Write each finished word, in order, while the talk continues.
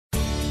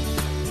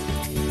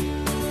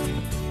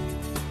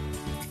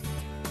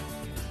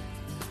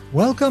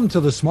Welcome to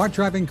the Smart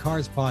Driving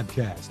Cars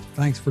podcast.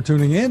 Thanks for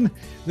tuning in.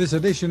 This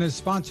edition is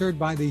sponsored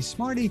by the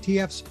Smart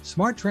ETF's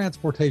Smart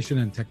Transportation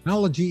and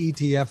Technology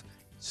ETF,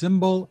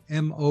 symbol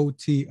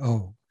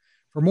MOTO.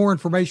 For more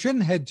information,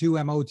 head to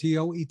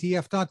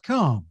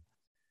MOTOETF.com.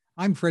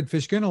 I'm Fred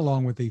Fishkin,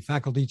 along with the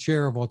Faculty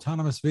Chair of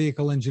Autonomous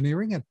Vehicle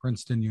Engineering at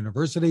Princeton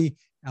University,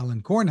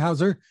 Alan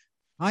Kornhauser.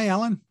 Hi,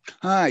 Alan.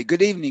 Hi,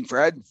 good evening,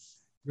 Fred.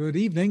 Good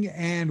evening,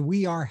 and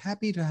we are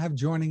happy to have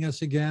joining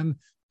us again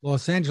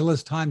Los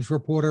Angeles Times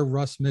reporter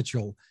Russ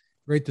Mitchell.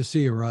 Great to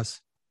see you, Russ.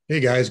 Hey,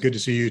 guys. Good to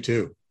see you,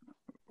 too.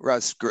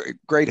 Russ,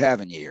 great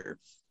having you here.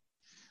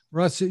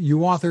 Russ, you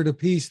authored a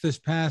piece this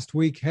past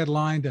week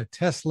headlined "A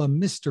Tesla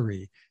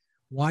Mystery.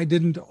 Why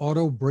Didn't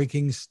Auto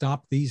Braking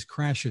Stop These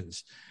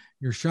Crashes?"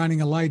 You're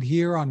shining a light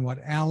here on what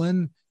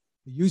Alan,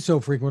 you so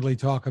frequently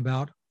talk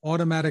about,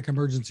 automatic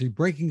emergency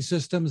braking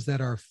systems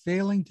that are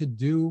failing to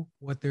do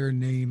what their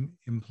name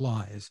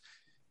implies.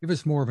 Give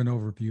us more of an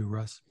overview,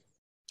 Russ.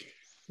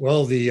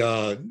 Well,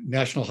 the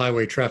National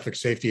Highway Traffic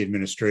Safety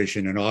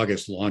Administration in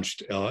August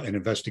launched an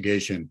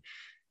investigation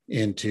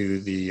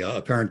into the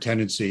apparent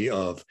tendency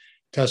of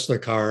Tesla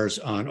cars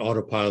on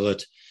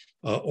autopilot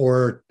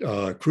or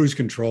cruise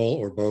control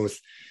or both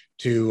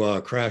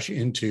to crash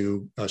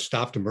into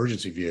stopped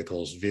emergency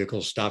vehicles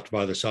stopped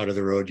by the side of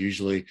the road,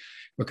 usually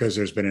because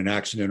there's been an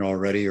accident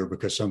already or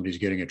because somebody's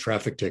getting a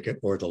traffic ticket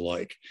or the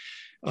like.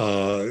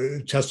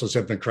 Teslas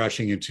have been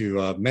crashing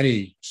into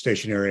many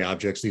stationary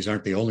objects. These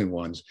aren't the only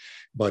ones,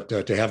 but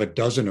to have a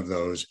dozen of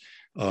those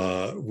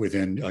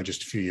within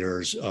just a few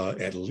years,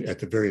 at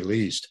the very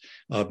least,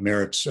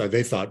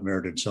 they thought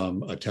merited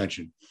some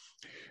attention.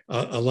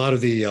 A lot of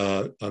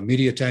the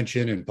media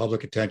attention and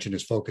public attention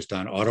is focused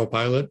on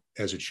autopilot,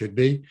 as it should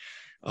be,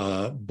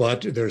 but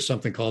there's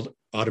something called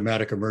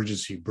automatic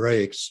emergency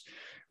brakes,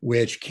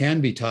 which can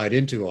be tied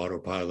into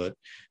autopilot,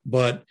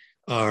 but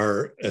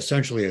are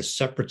essentially a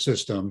separate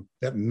system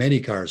that many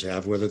cars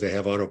have, whether they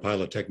have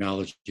autopilot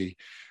technology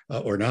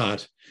or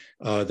not,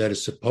 that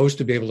is supposed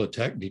to be able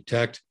to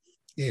detect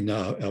in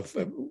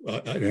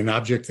an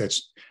object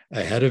that's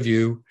ahead of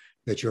you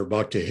that you're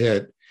about to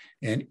hit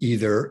and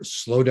either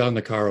slow down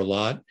the car a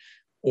lot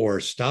or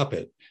stop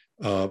it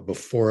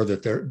before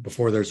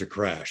there's a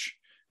crash.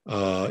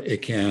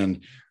 It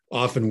can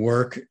often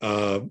work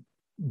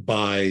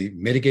by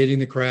mitigating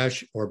the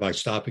crash or by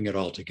stopping it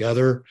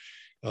altogether.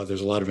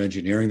 There's a lot of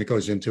engineering that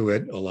goes into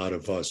it, a lot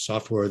of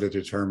software that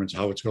determines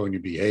how it's going to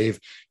behave,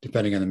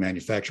 depending on the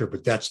manufacturer,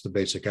 but that's the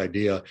basic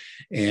idea.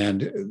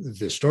 And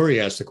the story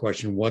asks the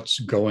question,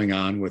 what's going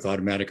on with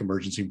automatic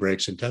emergency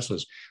brakes in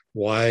Teslas?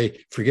 Why,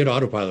 forget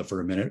autopilot for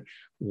a minute,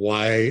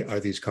 why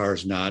are these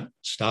cars not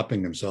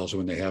stopping themselves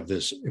when they have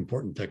this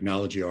important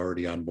technology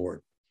already on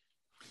board?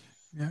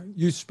 Yeah,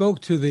 you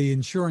spoke to the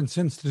Insurance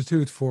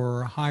Institute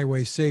for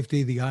Highway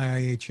Safety, the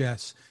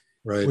IIHS.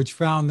 Right. Which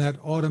found that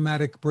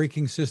automatic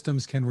braking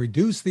systems can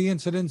reduce the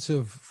incidence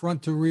of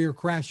front to rear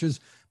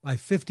crashes by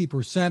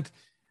 50%.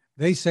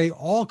 They say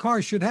all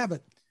cars should have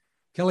it.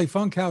 Kelly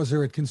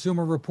Funkhauser at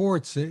Consumer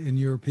Reports in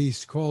your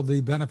piece called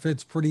the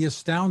benefits pretty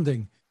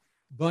astounding.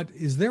 But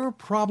is there a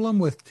problem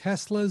with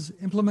Tesla's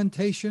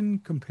implementation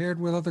compared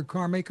with other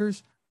car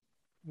makers?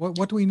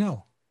 What do we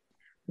know?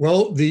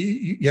 Well,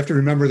 you have to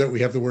remember that we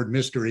have the word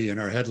mystery in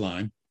our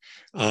headline.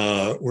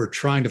 We're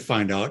trying to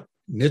find out,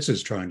 NHTSA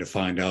is trying to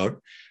find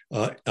out,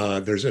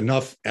 there's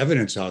enough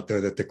evidence out there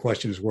that the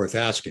question is worth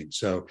asking.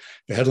 So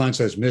the headline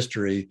says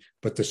mystery,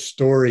 but the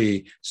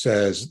story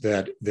says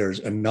that there's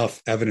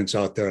enough evidence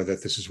out there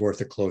that this is worth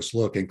a close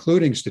look,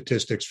 including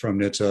statistics from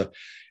NHTSA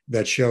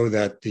that show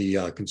that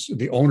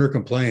the owner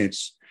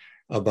complaints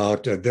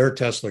about their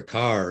Tesla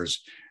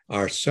cars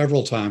are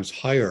several times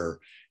higher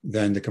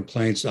than the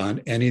complaints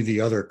on any of the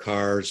other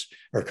cars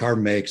or car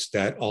makes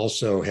that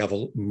also have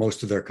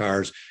most of their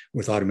cars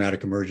with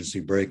automatic emergency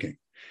braking.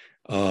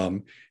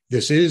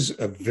 This is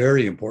a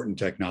very important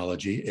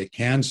technology. It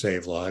can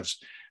save lives.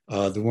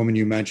 The woman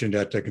you mentioned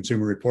at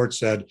Consumer Reports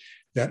said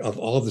that of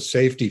all the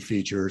safety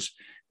features,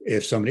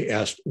 if somebody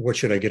asked, what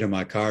should I get in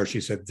my car?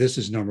 She said, this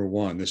is number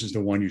one. This is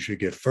the one you should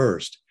get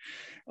first.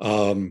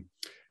 And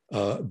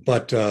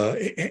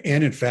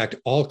in fact,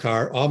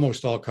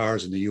 almost all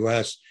cars in the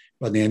US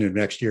by the end of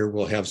next year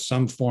will have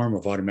some form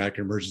of automatic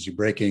emergency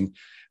braking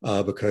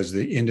because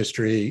the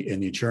industry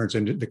and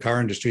the car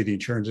industry, the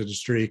insurance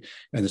industry,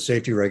 and the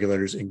safety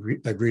regulators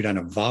agreed on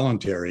a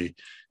voluntary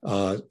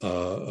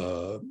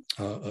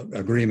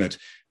agreement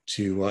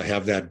to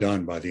have that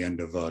done by the end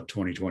of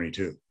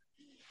 2022.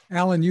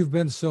 Alan, you've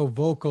been so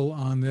vocal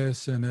on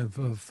this and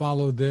have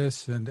followed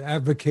this and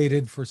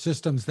advocated for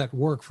systems that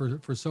work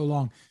for so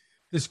long.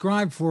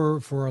 Describe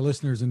for our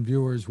listeners and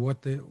viewers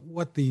what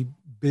the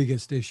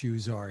biggest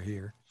issues are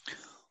here.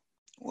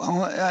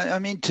 Well, I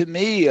mean, to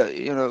me,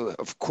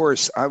 of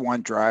course, I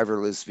want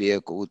driverless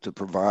vehicle to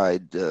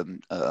provide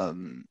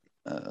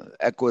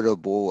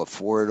equitable,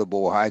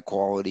 affordable, high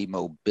quality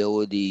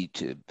mobility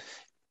to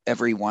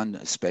everyone,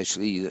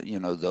 especially,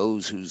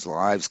 those whose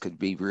lives could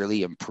be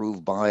really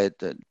improved by it,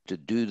 to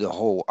do the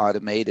whole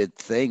automated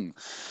thing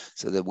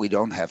so that we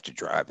don't have to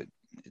drive it.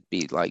 It'd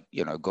be like,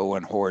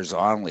 going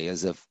horizontally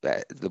as if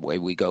the way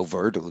we go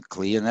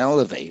vertically in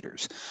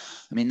elevators.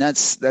 I mean,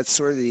 that's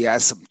sort of the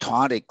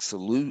asymptotic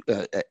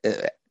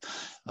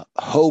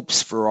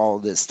hopes for all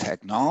this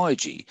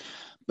technology.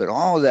 But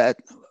all of that,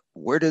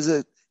 where does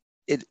it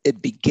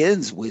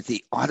begins with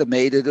the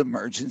automated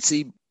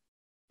emergency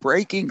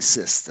braking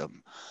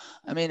system.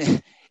 I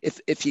mean,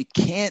 if you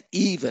can't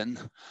even,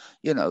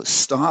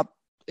 stop,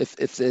 if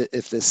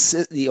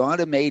the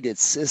automated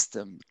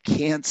system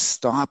can't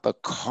stop a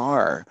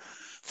car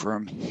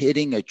from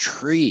hitting a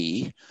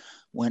tree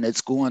when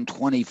it's going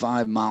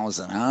 25 miles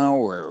an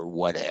hour or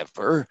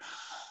whatever,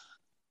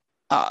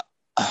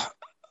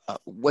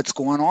 what's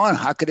going on?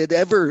 How could it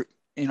ever,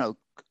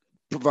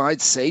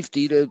 provide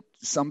safety to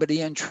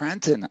somebody in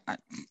Trenton?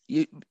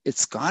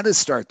 It's got to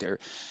start there.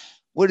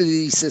 What do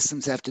these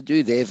systems have to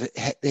do?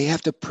 They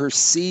have to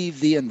perceive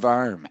the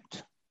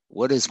environment.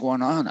 What is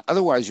going on?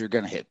 Otherwise, you're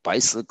going to hit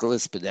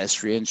bicyclists,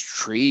 pedestrians,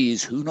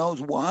 trees, who knows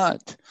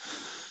what.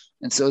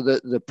 And so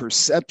the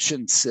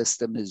perception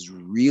system is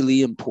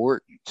really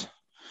important.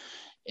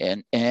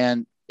 And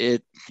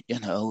it,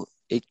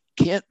 it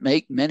can't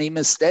make many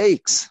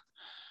mistakes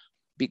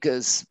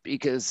because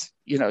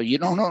you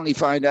don't only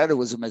find out it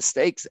was a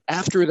mistake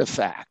after the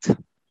fact.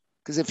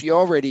 Because if you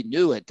already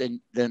knew it,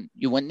 then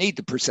you wouldn't need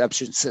the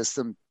perception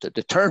system to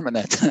determine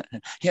it.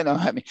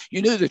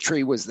 You knew the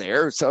tree was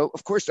there, so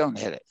of course don't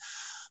hit it.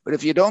 But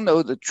if you don't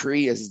know the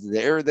tree is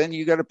there, then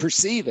you got to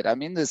perceive it. I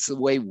mean, this is the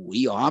way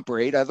we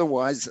operate.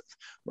 Otherwise,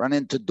 run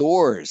into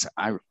doors.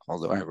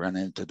 Although I run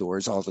into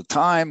doors all the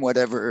time,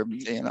 whatever,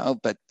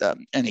 But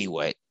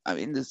anyway, I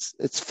mean,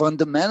 it's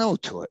fundamental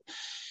to it,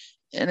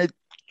 and it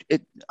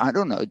I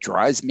don't know, it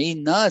drives me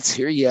nuts.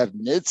 Here you have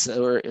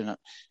NHTSA,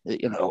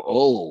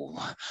 or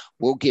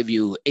we'll give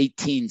you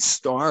 18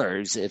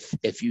 stars if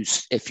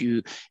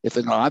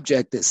an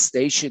object is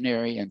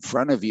stationary in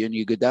front of you and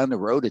you go down the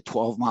road at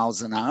 12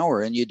 miles an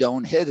hour and you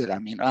don't hit it. I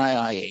mean,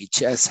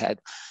 IIHS had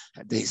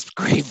these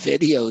great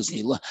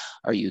videos.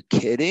 Are you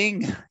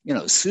kidding?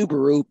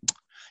 Subaru,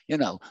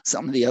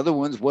 some of the other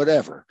ones,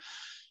 whatever.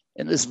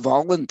 And this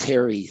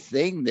voluntary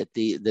thing that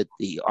the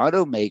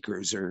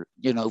automakers are,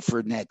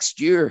 for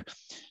next year,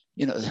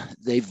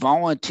 they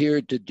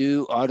volunteered to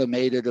do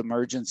automated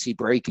emergency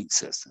braking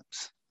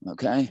systems.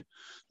 Okay.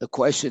 The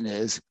question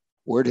is,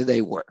 where do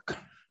they work?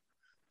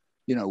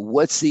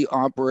 What's the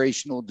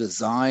operational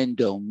design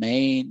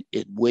domain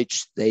in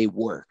which they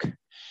work?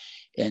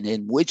 And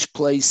in which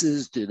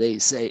places do they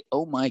say,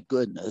 oh my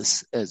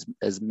goodness, as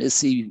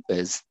Missy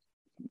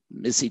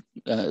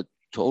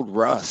told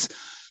Russ,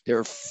 there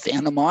are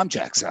phantom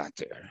objects out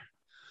there.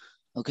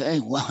 Okay,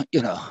 well,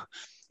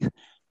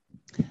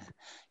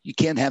 you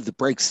can't have the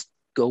brakes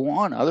go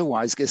on.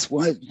 Otherwise, guess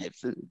what?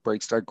 If the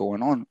brakes start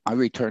going on, I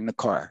return the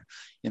car.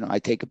 I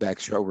take it back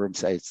to showroom,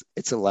 say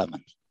it's a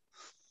lemon.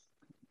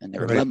 And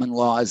there are lemon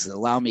laws that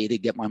allow me to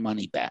get my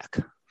money back.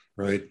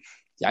 Right.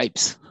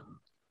 Yipes.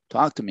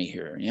 Talk to me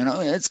here.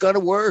 It's got to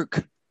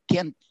work.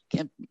 Can't.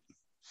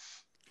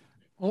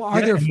 Well,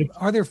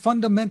 are there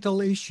fundamental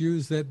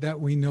issues that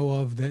we know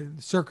of, the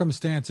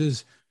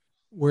circumstances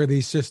where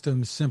these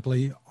systems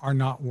simply are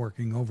not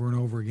working over and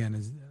over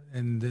again,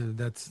 and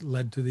that's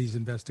led to these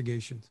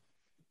investigations?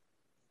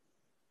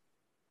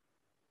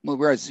 Well,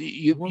 Russ,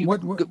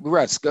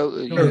 Russ, go.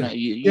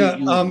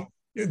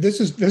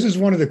 This is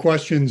one of the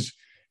questions.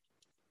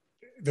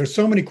 There's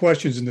so many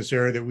questions in this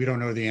area that we don't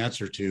know the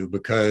answer to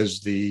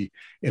because in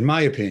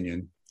my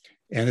opinion,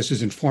 and this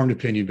is informed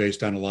opinion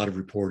based on a lot of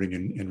reporting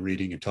and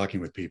reading and talking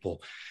with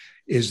people,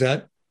 is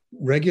that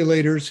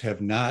regulators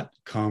have not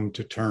come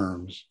to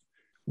terms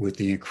with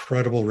the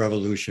incredible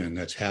revolution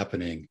that's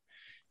happening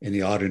in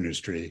the auto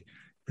industry,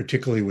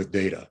 particularly with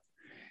data.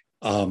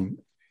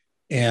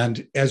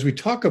 And as we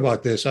talk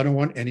about this, I don't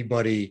want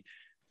anybody,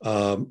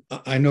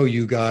 I know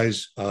you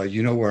guys,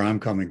 you know where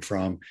I'm coming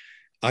from.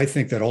 I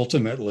think that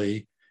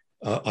ultimately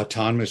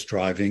autonomous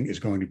driving is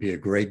going to be a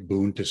great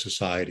boon to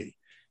society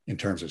in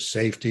terms of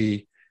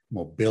safety,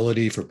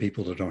 mobility for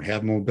people that don't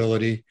have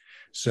mobility.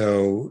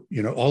 So,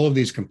 all of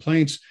these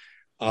complaints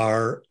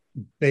are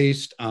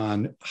based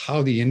on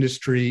how the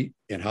industry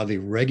and how the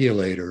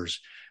regulators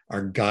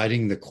are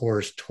guiding the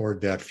course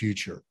toward that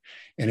future.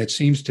 And it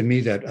seems to me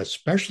that,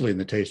 especially in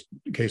the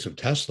case of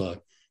Tesla,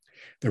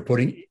 they're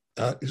putting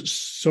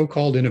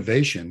so-called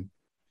innovation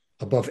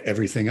above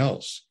everything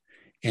else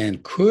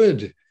and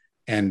could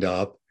end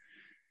up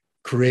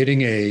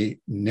creating a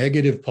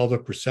negative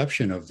public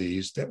perception of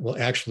these that will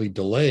actually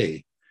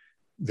delay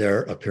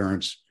their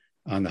appearance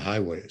on the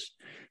highways.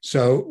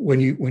 So when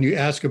you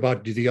ask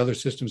about, do the other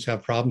systems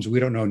have problems? We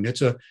don't know.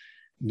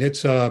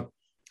 NHTSA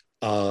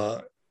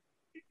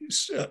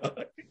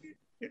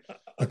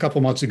a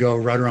couple months ago,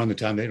 right around the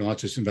time they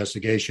launched this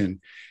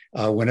investigation,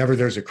 whenever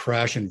there's a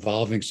crash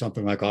involving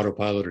something like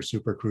Autopilot or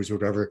Super Cruise or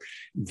whatever,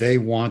 they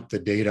want the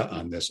data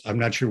on this. I'm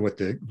not sure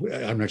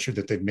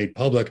that they've made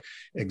public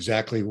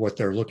exactly what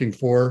they're looking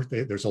for.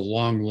 There's a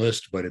long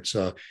list, but it's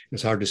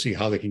hard to see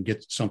how they can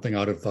get something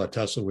out of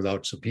Tesla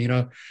without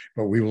subpoena.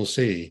 But we will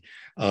see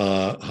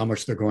how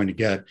much they're going to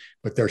get.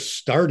 But they're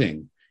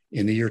starting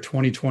in the year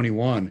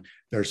 2021,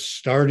 they're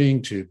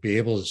starting to be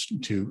able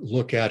to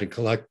look at and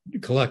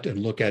collect and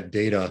look at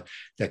data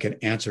that can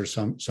answer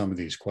some of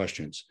these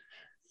questions.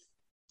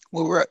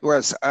 Well,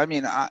 Russ, I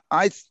mean,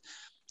 I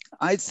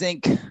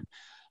think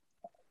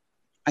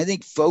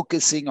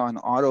focusing on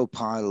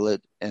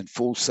autopilot and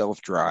full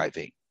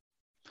self-driving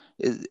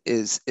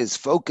is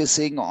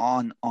focusing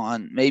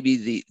on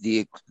maybe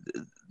the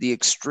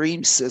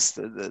extreme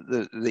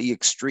system, the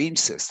extreme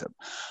system.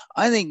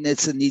 I think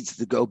NHTSA needs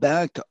to go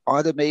back to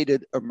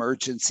automated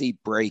emergency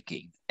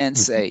braking and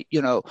say,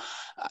 you know,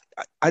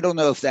 I don't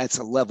know if that's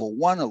a level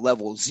 1, a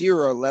level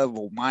 0, a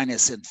level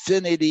minus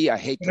infinity. I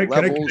hate the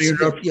levels.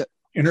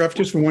 Interrupt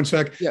just for 1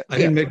 sec. I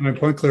didn't make my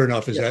point clear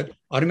enough. Is that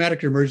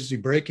automatic emergency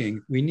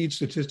braking? We need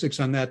statistics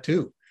on that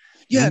too.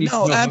 Yeah,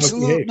 no,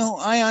 absolutely. No,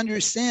 I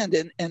understand.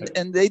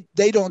 And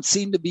they don't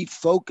seem to be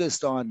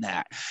focused on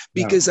that,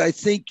 because I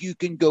think you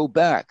can go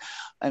back.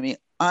 I mean,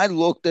 I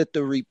looked at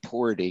the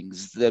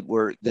reportings that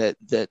were that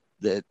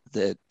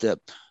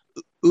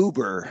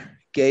Uber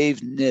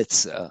gave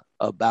NHTSA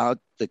about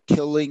the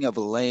killing of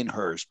Elaine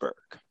Herzberg.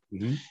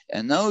 Mm-hmm.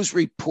 And those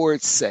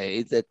reports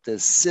say that the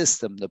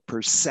system, the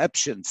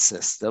perception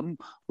system,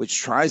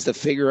 which tries to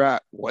figure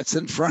out what's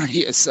in front of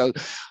you. So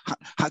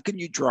how can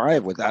you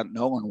drive without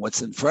knowing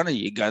what's in front of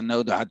you? You got to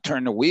know how to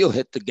turn the wheel,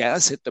 hit the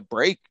gas, hit the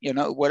brake, you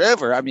know,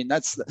 whatever. I mean,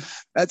 that's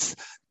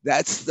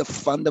the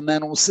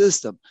fundamental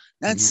system.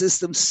 That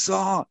system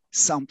saw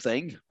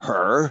something,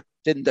 her,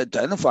 didn't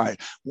identify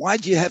it.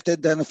 Why'd you have to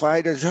identify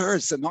it as her?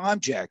 It's an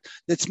object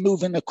that's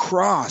moving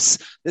across,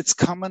 that's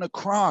coming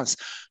across.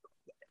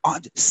 On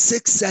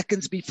 6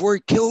 seconds before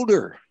he killed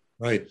her.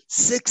 Right.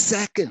 6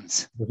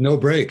 seconds. With no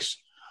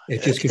brakes.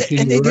 It just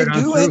continued. And they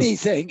didn't do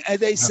anything. And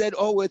they said,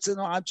 oh, it's an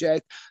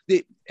object.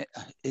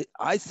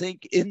 I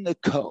think in the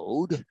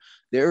code,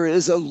 there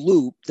is a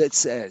loop that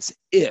says,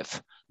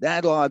 if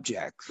that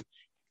object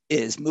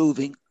is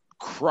moving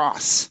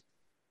across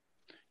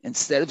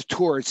instead of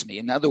towards me,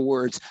 in other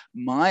words,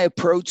 my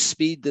approach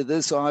speed to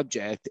this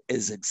object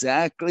is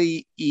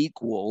exactly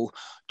equal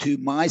to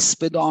my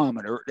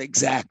speedometer,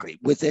 exactly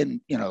within,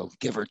 you know,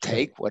 give or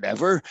take,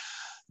 whatever,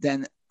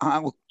 then I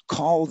will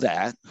call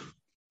that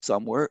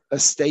somewhere a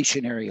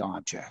stationary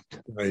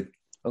object. Right.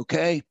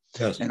 Okay.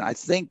 Yes. And I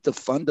think the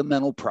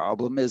fundamental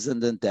problem is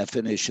in the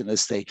definition of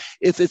state.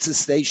 If it's a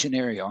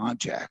stationary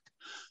object,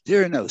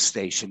 there are no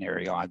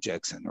stationary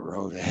objects in the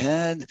road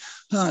ahead.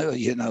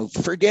 You know,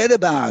 forget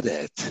about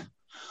it.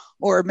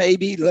 Or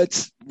maybe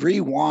let's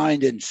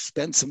rewind and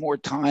spend some more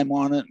time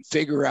on it and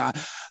figure out.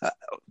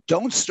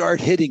 Don't start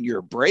hitting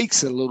your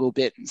brakes a little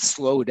bit and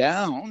slow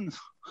down.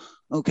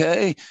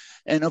 Okay.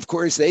 And of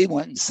course, they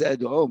went and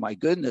said, oh, my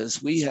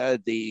goodness, we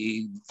had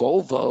the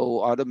Volvo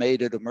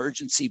automated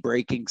emergency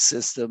braking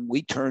system.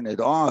 We turn it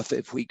off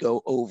if we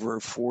go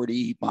over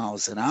 40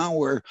 miles an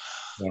hour.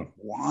 Yeah.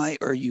 Why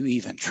are you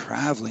even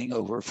traveling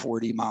over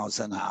 40 miles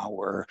an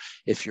hour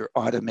if your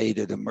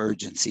automated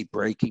emergency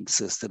braking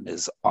system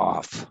is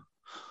off?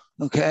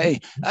 Okay.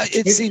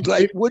 It seems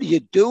like, what are you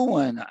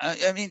doing?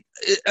 I mean,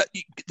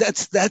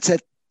 that's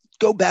it.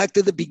 Go back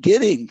to the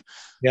beginning.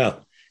 Yeah.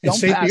 Don't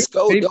pass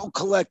go. Don't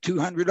collect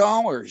 $200.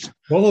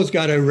 Volvo's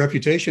got a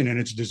reputation, and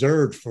it's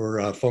deserved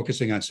for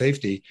focusing on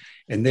safety.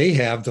 And they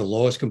have the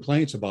lowest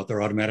complaints about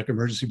their automatic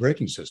emergency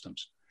braking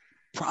systems.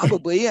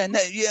 Probably, and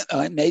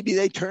maybe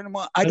they turn them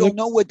on. I don't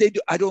know what they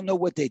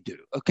do.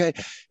 Okay,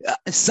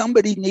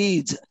 somebody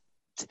needs,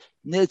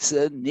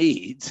 NHTSA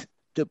needs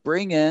to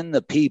bring in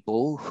the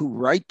people who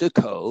write the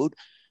code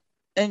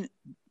and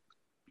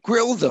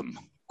grill them,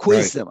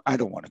 quiz them. I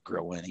don't want to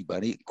grill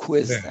anybody.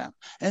 Quiz them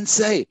and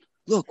say,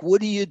 look, what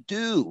do you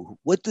do?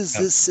 What does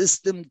this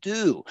system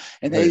do?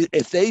 And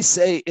if they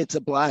say it's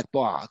a black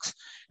box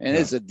and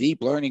it's a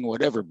deep learning,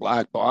 whatever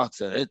black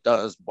box, and it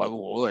does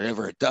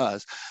whatever it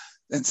does,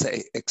 then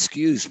say,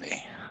 excuse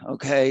me.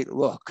 Okay,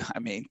 look, I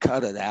mean,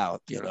 cut it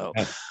out. You know,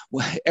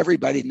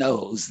 everybody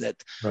knows that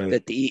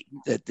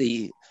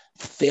the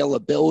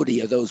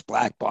failability of those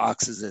black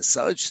boxes is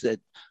such that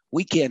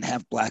we can't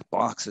have black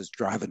boxes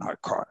driving our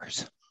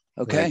cars.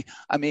 Okay,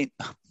 I mean.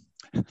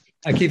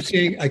 I keep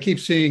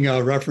seeing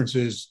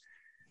references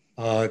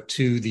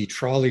to the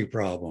trolley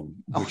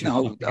problem, which is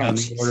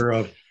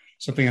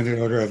something on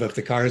the order of if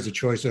the car has a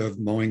choice of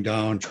mowing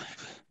down,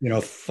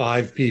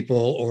 5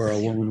 people or a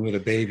woman with a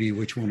baby,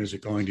 which one is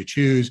it going to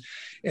choose?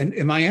 And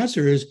my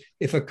answer is,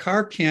 if a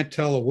car can't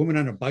tell a woman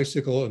on a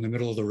bicycle in the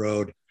middle of the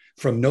road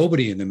from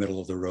nobody in the middle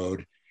of the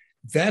road,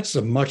 that's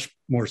a much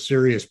more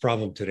serious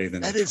problem today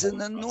than that is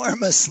an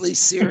enormously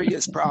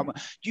serious problem.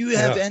 Do you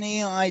have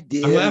any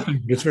idea? I'm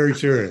laughing. It's very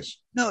serious.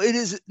 No, it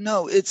is.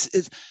 No,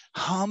 it's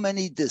how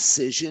many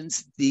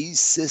decisions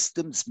these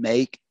systems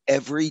make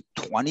every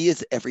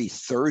 20th, every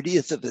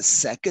 30th of a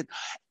second,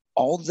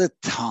 all the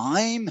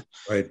time.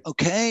 Right.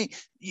 Okay.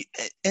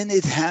 And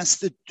it has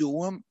to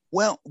do them.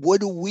 Well,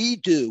 what do we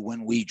do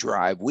when we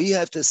drive? We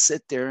have to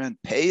sit there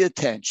and pay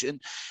attention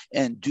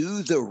and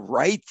do the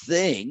right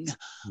thing,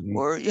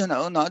 or,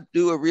 not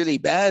do a really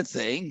bad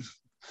thing.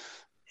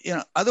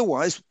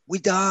 Otherwise we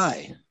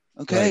die.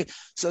 Okay. Right.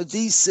 So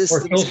these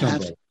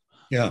systems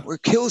or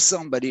kill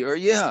somebody, or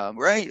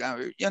right,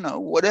 or,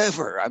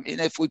 whatever. I mean,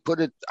 if we put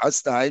it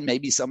us dying,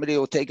 maybe somebody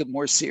will take it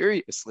more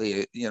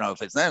seriously.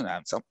 If it's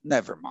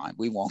never mind.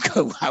 We won't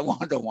go.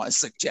 Don't want to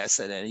suggest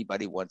that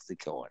anybody wants to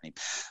kill any.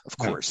 Of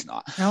course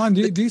not. Alan,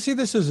 do you see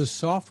this as a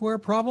software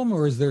problem,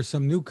 or is there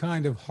some new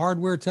kind of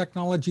hardware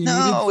technology needed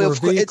for a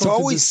vehicle it's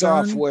always to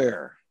discern?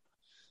 Software.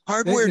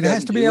 Hardware it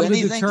has to be able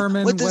to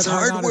determine whether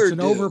or not it's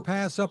an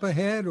overpass up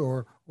ahead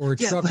or a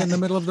truck in the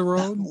middle of the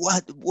road.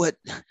 What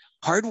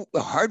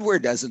hardware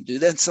doesn't do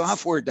that.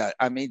 Software does.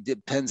 I mean,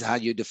 depends how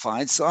you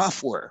define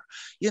software.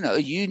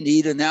 You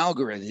need an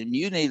algorithm.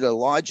 You need a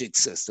logic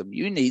system.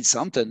 You need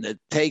something that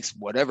takes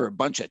a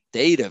bunch of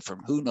data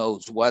from who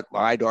knows what,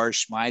 LiDAR,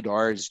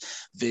 SMIDARs,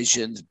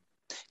 visions,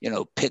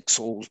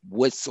 pixels,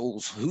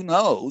 whistles, who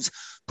knows,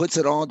 puts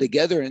it all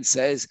together and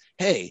says,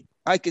 hey,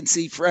 I can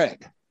see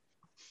Fred.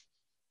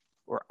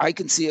 Or I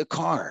can see a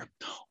car,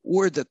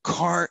 or the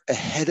car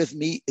ahead of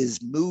me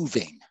is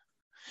moving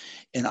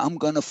and I'm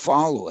going to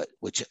follow it,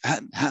 which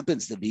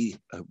happens to be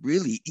a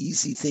really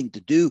easy thing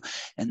to do.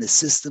 And the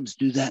systems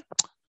do that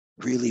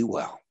really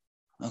well.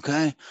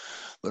 Okay.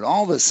 But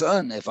all of a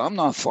sudden, if I'm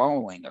not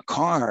following a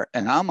car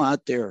and I'm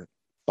out there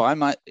by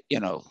my,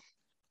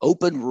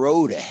 open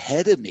road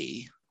ahead of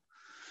me,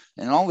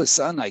 and all of a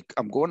sudden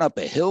I'm going up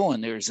a hill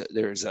and there's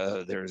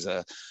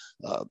an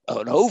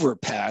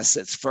overpass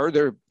that's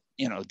further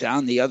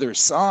down the other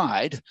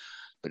side.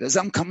 But as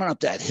I'm coming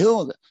up that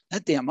hill,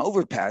 that damn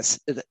overpass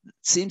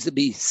seems to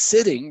be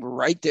sitting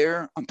right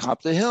there on top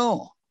of the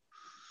hill.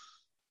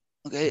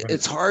 Okay. Right.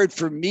 It's hard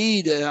for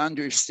me to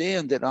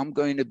understand that I'm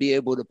going to be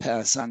able to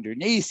pass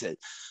underneath it.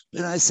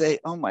 But I say,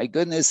 oh my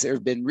goodness, there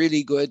have been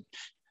really good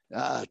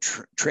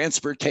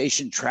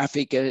transportation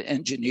traffic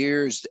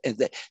engineers,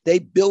 and they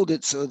build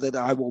it so that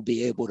I will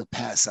be able to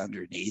pass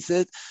underneath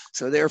it.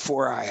 So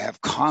therefore I have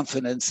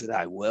confidence that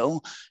I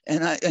will.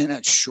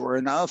 And sure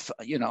enough,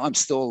 I'm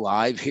still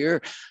alive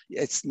here.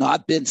 It's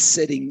not been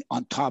sitting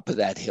on top of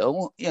that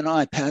hill.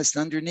 I passed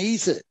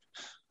underneath it.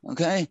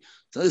 Okay.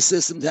 So the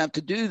systems have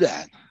to do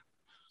that.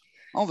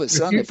 All of a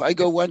sudden, if I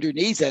go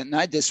underneath it and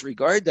I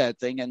disregard that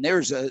thing, and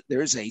there's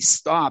a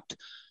stopped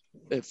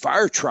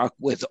fire truck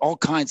with all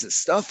kinds of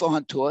stuff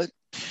onto it,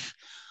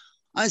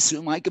 I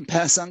assume I can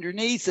pass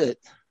underneath it.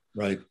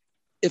 Right.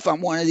 If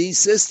I'm one of these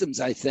systems,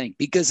 I think,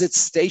 because it's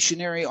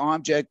stationary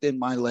object in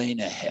my lane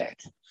ahead.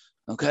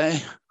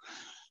 Okay.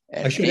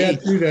 And I should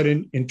add too that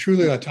in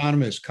truly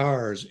autonomous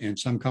cars, and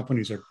some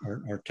companies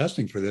are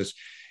testing for this,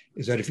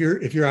 is that if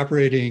you're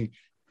operating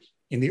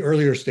in the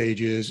earlier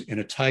stages in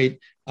a tight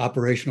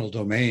operational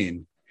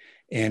domain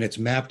and it's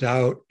mapped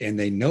out and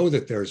they know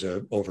that there's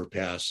an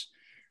overpass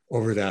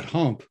over that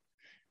hump,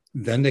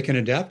 then they can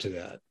adapt to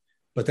that.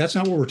 But that's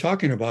not what we're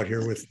talking about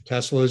here with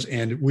Teslas,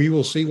 and we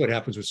will see what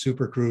happens with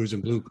Super Cruise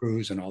and Blue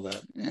Cruise and all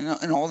that.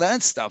 And all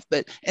that stuff.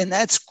 And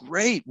that's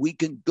great. We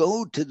can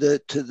go to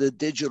the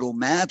digital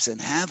maps and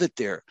have it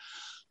there.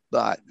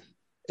 But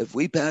if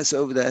we pass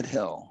over that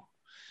hill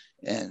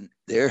and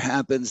there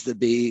happens to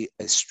be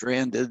a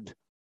stranded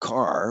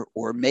car,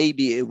 or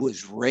maybe it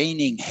was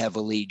raining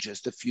heavily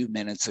just a few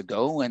minutes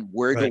ago, and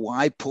where do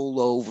I pull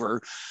over?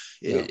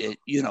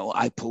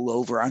 I pull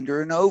over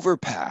under an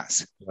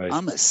overpass. Right.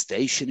 I'm a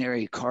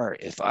stationary car.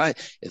 If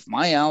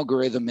my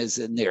algorithm is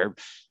in there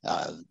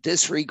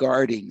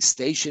disregarding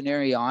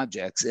stationary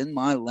objects in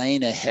my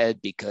lane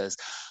ahead because,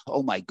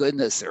 oh my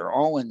goodness, they're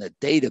all in the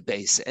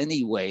database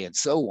anyway, and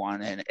so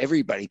on, and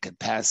everybody can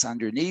pass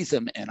underneath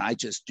them, and I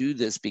just do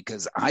this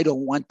because I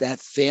don't want that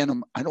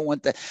phantom. I don't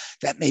want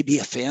that may be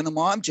a phantom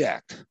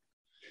object.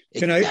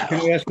 Can I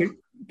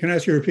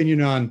ask your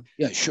opinion on?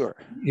 Yeah, sure.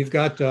 You've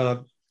got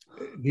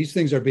these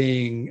things are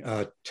being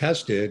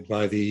tested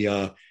by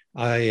the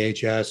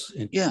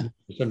IIHS to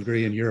some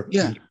degree in Europe.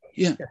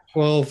 Yeah.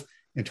 12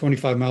 and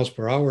 25 miles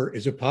per hour.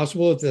 Is it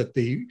possible that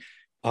the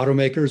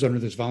automakers under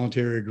this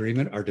voluntary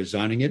agreement are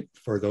designing it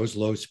for those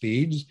low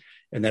speeds,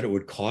 and that it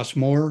would cost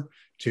more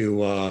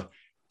to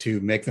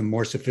make them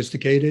more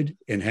sophisticated,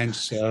 and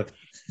hence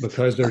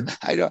because they're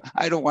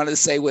I don't want to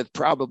say with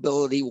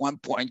probability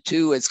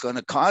 1.2 it's going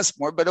to cost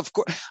more, but of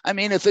course, I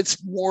mean, if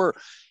it's more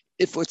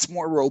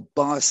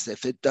robust,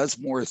 if it does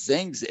more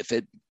things, if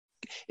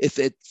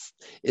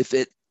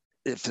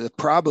the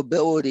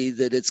probability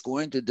that it's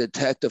going to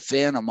detect a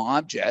phantom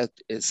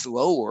object is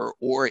lower,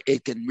 or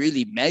it can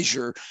really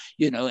measure,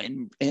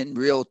 in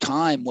real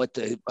time what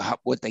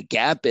the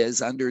gap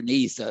is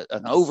underneath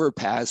an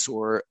overpass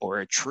or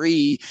a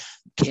tree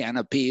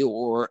canopy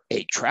or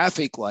a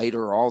traffic light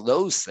or all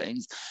those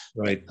things.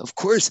 Right. Of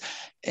course.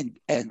 And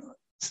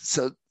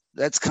so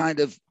that's kind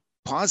of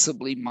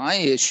possibly my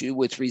issue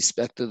with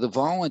respect to the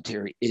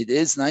voluntary. It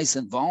is nice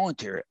and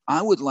voluntary.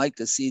 I would like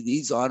to see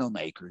these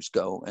automakers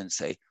go and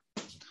say,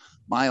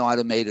 my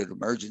automated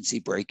emergency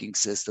braking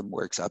system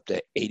works up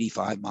to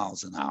 85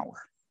 miles an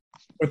hour.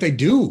 But they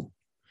do.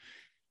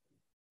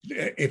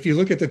 If you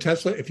look at the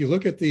Tesla, if you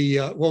look at the,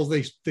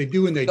 they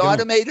do and they don't.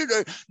 Automated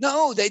or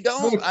no, they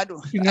don't. I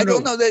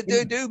don't know that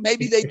they do.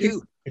 Maybe they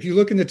do. If you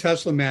look in the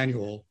Tesla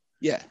manual,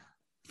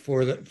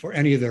 for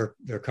any of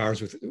their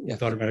cars with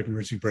automatic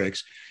emergency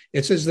brakes.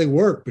 It says they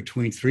work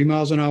between 3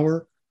 miles an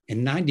hour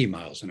and 90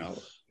 miles an hour.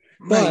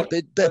 But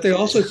they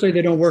also say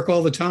they don't work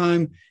all the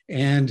time.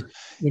 And,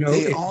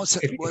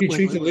 if you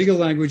choose the legal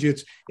language,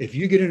 it's if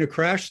you get in a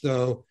crash,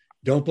 though,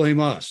 don't blame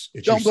us.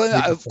 Don't blame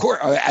us. Of course.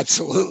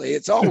 Absolutely.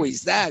 It's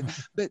always that.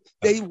 But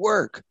they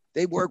work.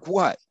 They work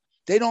what?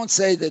 They don't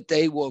say that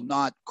they will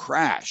not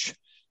crash.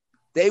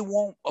 They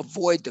won't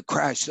avoid the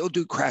crash. They'll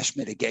do crash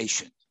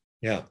mitigation.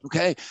 Yeah.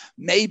 Okay.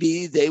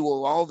 Maybe they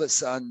will all of a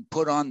sudden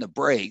put on the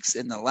brakes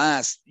in the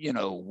last,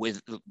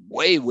 with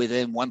way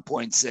within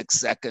 1.6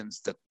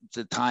 seconds,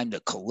 the time to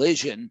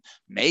collision,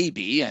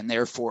 maybe. And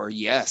therefore,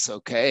 yes.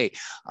 Okay.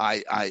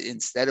 I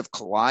instead of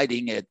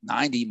colliding at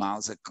 90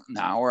 miles an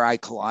hour, I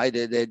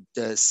collided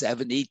at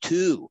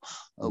 72.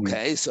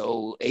 Okay. Mm-hmm.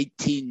 So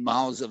 18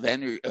 miles of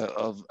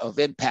of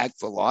impact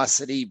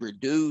velocity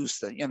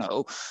reduced,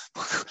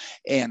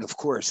 and of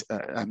course,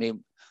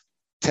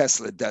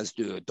 Tesla does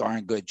do a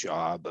darn good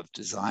job of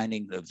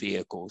designing the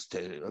vehicles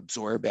to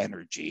absorb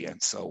energy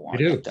and so on.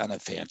 They've done a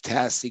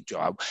fantastic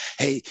job.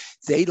 Hey,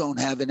 they don't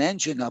have an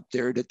engine up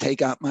there to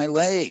take out my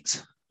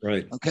legs.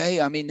 Right.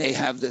 Okay. They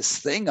have this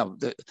thing of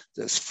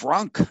this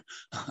frunk.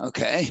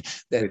 Okay.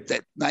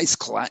 That nice.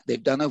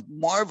 They've done a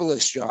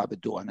marvelous job of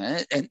doing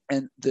it.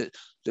 And the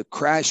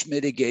crash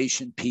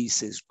mitigation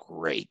piece is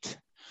great.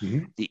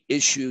 Mm-hmm. The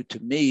issue to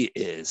me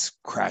is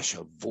crash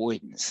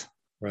avoidance.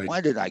 Right.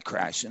 Why did I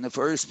crash in the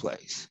first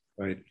place?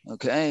 Right.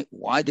 Okay.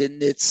 Why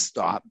didn't it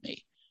stop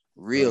me?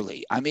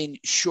 Really? Right.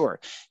 Sure.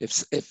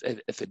 If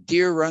a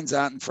deer runs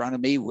out in front of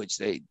me, which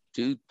they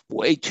do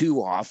way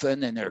too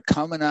often, and they're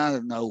coming out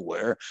of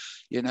nowhere,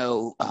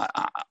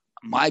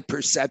 my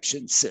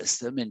perception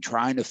system in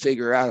trying to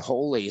figure out,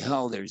 holy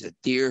hell, there's a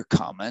deer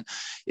coming,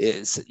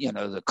 is,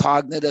 the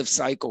cognitive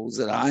cycles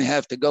that I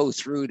have to go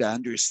through to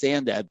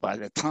understand that by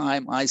the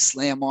time I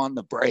slam on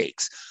the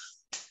brakes,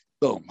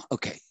 boom.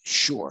 Okay.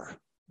 Sure.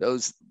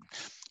 Those,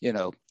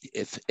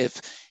 if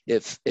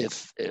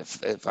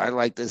I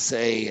like to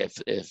say,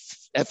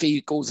 if F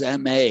equals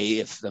ma,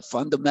 if the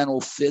fundamental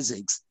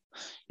physics,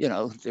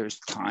 there's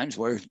times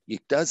where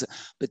it doesn't,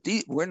 but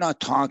we're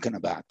not talking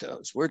about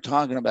those. We're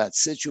talking about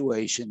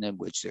situation in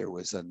which there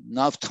was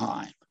enough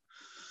time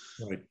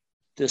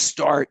to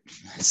start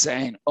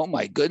saying, oh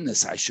my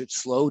goodness, I should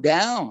slow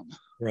down.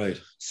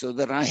 Right. So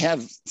that I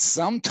have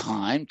some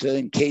time to,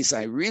 in case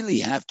I really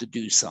have to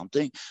do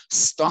something,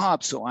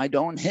 stop so I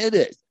don't hit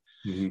it.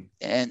 Mm-hmm.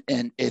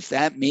 And if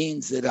that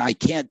means that I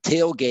can't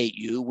tailgate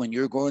you when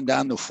you're going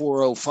down the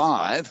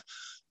 405,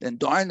 then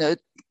darn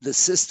it, the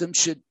system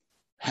should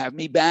have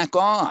me back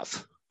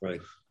off.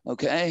 Right.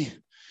 Okay.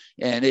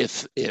 And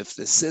if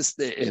the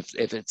system, if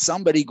it's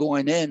somebody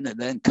going in and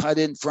then cut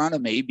in front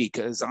of me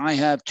because I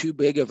have too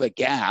big of a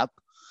gap,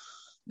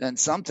 then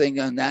something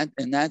in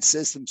that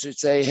system should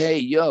say, hey,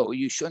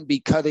 you shouldn't be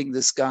cutting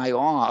this guy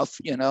off,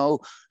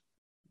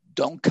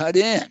 don't cut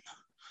in.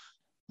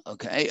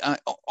 Okay.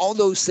 All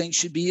those things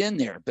should be in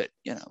there, but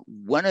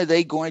when are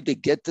they going to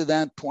get to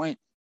that point?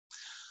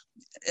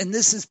 And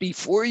this is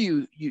before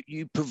you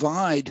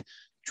provide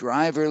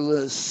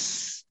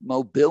driverless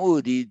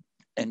mobility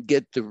and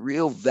get the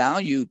real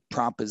value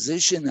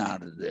proposition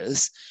out of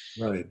this.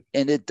 Right.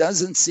 And it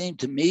doesn't seem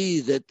to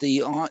me that the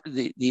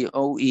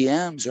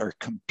OEMs are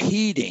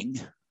competing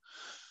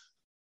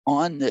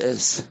on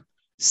this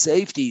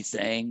safety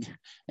thing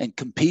and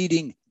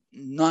competing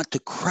not to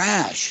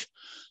crash.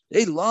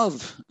 They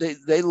love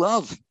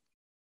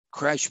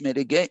crash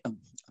mitigation.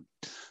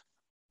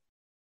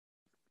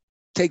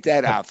 Take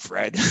that out,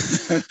 Fred.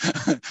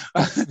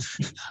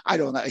 I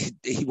don't know.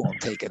 He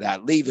won't take it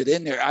out. Leave it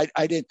in there.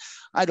 I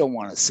don't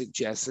want to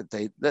suggest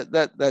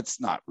that that's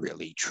not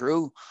really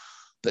true,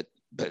 but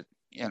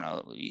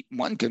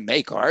one can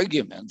make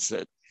arguments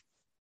that.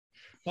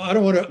 Well, I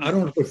don't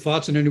want to put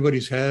thoughts in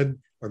anybody's head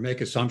or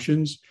make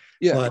assumptions.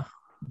 Yeah.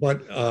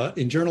 But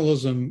in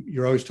journalism,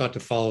 you're always taught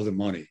to follow the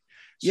money.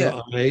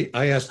 So yeah.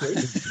 I asked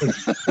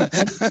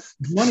the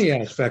money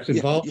aspects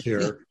involved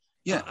here.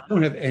 Yeah, I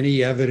don't have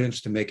any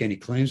evidence to make any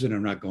claims, and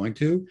I'm not going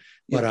to.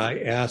 But I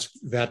ask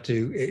that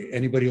to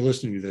anybody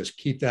listening to this,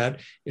 keep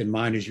that in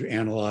mind as you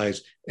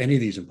analyze any of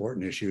these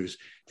important issues.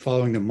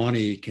 Following the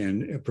money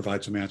can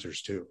provide some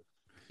answers too.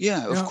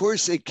 Yeah, of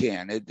course it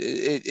can.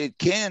 It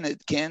can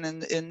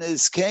in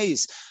this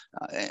case,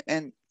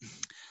 and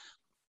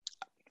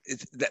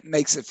that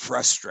makes it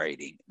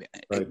frustrating.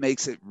 Right. It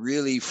makes it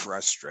really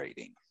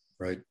frustrating.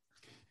 Right.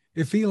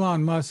 If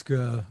Elon Musk,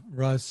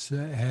 Russ,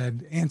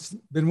 had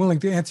been willing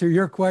to answer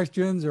your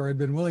questions or had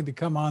been willing to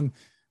come on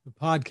the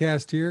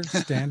podcast here,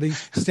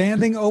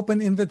 standing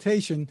open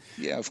invitation.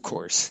 Yeah, of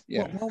course.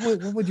 Yeah.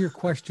 What would your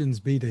questions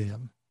be to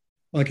him?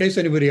 Well, in case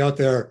anybody out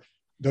there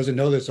doesn't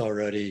know this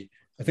already,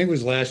 I think it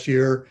was last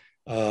year,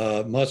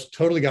 Musk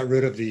totally got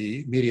rid of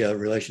the media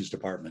relations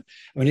department.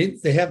 I mean,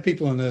 they have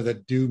people in there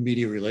that do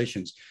media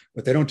relations,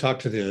 but they don't talk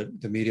to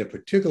the media,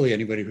 particularly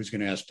anybody who's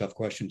going to ask tough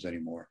questions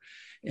anymore.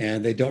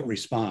 And they don't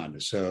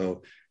respond.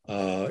 So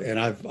And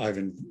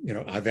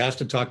I've asked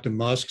to talk to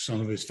Musk.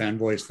 Some of his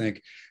fanboys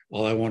think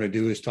all I want to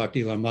do is talk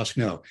to Elon Musk.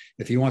 No,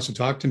 if he wants to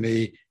talk to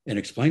me and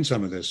explain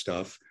some of this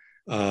stuff,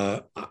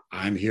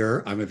 I'm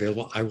here. I'm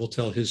available. I will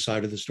tell his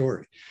side of the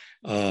story.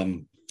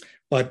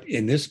 But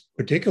in this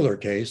particular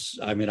case,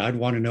 I mean, I'd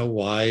want to know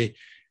why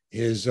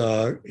his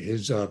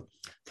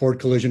Ford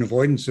collision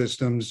avoidance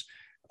systems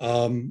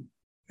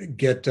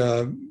get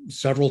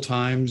several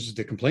times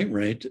the complaint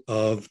rate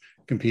of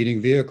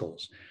competing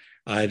vehicles.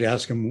 I'd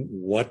ask him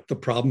what the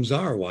problems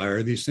are. Why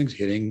are these things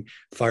hitting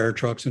fire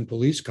trucks and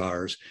police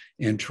cars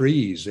and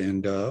trees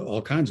and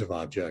all kinds of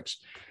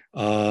objects?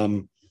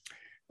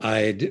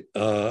 I'd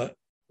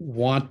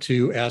want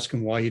to ask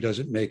him why he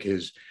doesn't make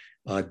his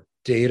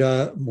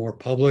data more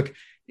public,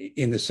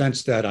 in the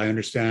sense that I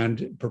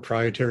understand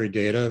proprietary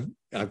data.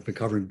 I've been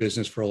covering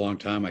business for a long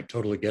time. I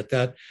totally get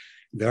that.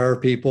 There are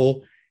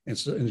people,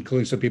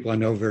 including some people I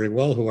know very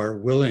well, who are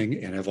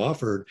willing and have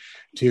offered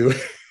to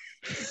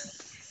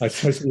I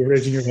see you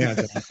raising your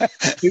hand.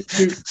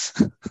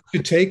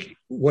 To take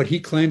what he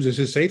claims is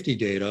his safety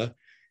data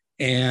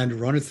and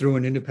run it through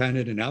an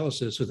independent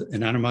analysis with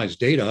anonymized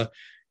data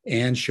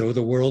and show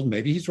the world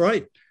maybe he's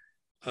right.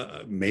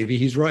 Maybe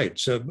he's right,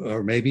 so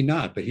or maybe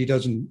not. But he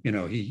doesn't.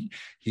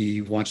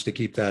 He wants to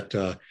keep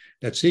that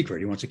secret.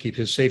 He wants to keep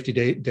his safety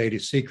data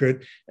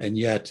secret, and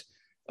yet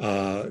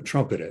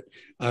trumpet it.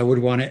 I would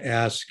want to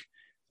ask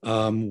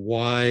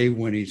why,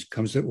 when he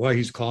comes to why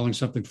he's calling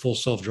something full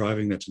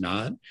self-driving that's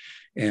not,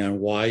 and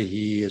why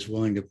he is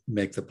willing to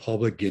make the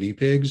public guinea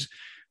pigs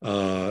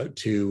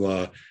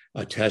to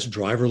test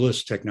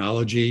driverless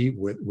technology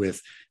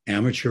with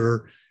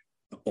amateur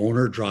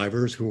owner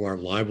drivers who are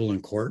liable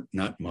in court,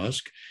 not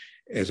Musk,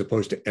 as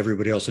opposed to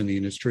everybody else in the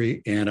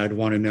industry. And I'd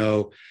want to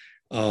know,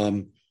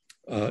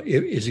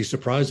 is he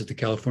surprised that the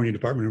California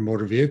Department of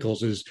Motor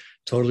Vehicles is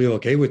totally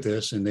okay with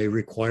this, and they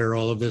require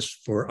all of this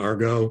for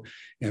Argo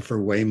and for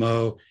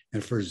Waymo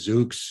and for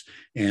Zoox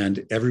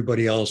and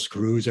everybody else,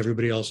 Cruise,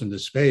 everybody else in the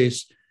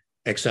space,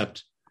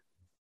 except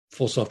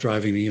full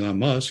self-driving Elon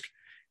Musk,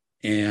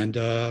 and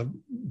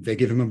they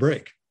give him a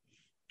break.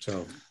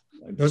 So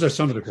those are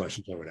some of the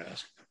questions I would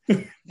ask.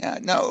 Yeah,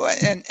 no,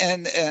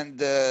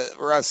 and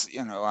Russ,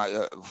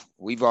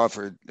 we've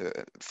offered,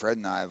 Fred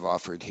and I have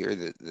offered here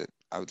that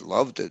I would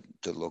love to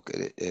look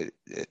at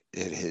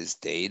his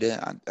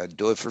data. I'd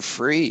do it for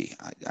free.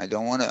 I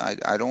don't want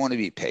to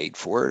be paid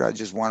for it. I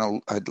just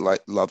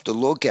love to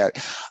look at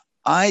it.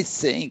 I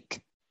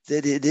think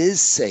that it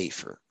is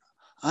safer.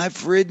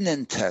 I've ridden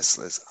in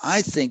Teslas.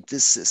 I think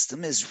this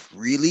system is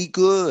really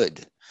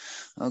good.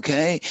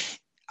 Okay.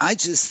 I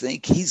just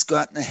think he's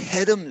gotten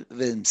ahead of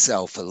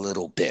himself a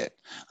little bit.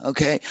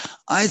 Okay.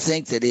 I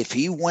think that if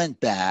he went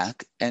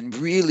back and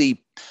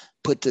really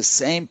put the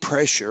same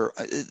pressure,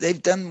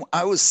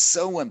 I was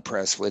so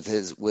impressed with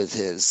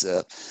his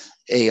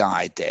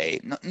AI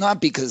day,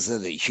 not because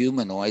of the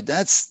humanoid.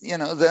 That's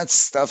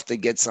stuff to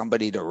get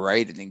somebody to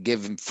write it and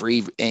give him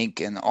free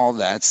ink and all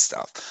that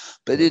stuff.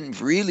 But in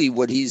really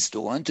what he's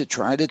doing to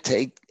try to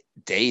take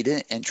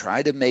data and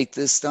try to make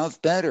this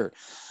stuff better.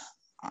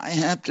 I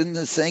happen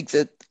to think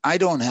that I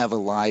don't have a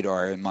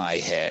LiDAR in my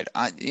head.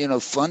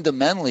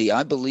 Fundamentally,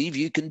 I believe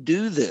you can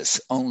do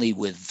this only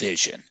with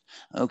vision.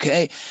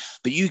 Okay.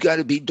 But you got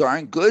to be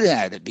darn good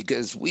at it,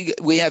 because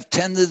we have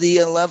 10 to the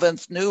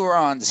 11th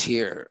neurons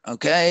here.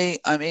 Okay.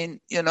 I mean,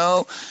 and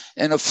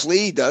a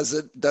flea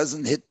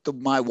doesn't hit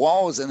my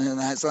walls, and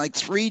it has like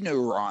 3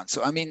 neurons.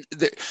 So, I mean,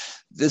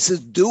 this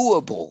is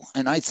doable,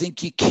 and I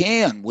think you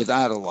can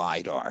without a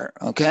LiDAR,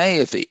 okay,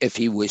 if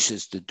he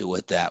wishes to do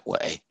it that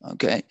way,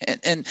 okay?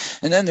 And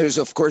then there's,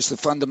 of course, the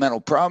fundamental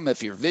problem.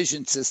 If your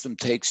vision system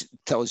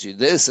tells you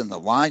this and the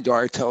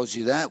LiDAR tells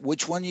you that,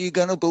 which one are you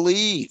going to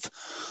believe?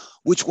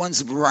 Which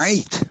one's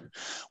right?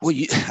 Well,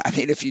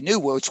 if you knew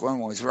which one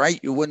was right,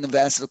 you wouldn't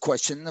have asked the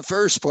question in the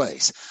first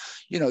place.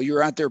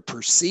 You're out there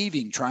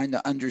perceiving, trying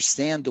to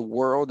understand the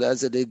world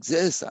as it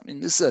exists. I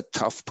mean, this is a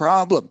tough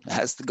problem. It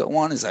has to go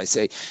on, as I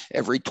say,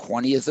 every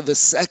 20th of a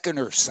second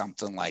or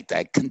something like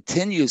that,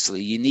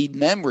 continuously. You need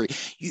memory.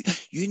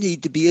 You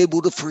need to be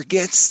able to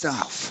forget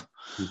stuff.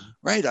 Mm-hmm.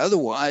 Right.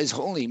 Otherwise,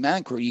 holy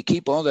mackerel, you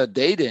keep all that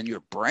data in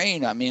your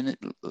brain. I mean,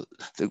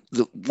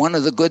 one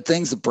of the good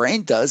things the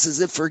brain does is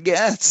it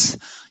forgets,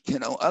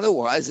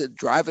 otherwise it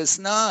drives us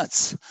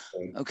nuts.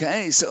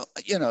 Okay. So,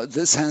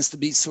 this has to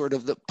be sort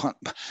of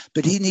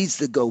but he needs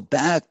to go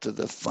back to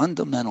the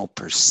fundamental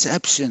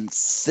perception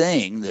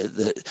thing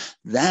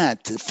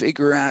that to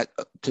figure out,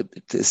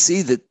 to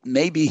see that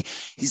maybe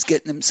he's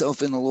getting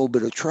himself in a little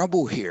bit of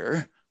trouble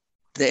here.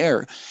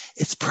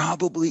 It's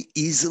probably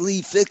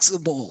easily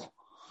fixable.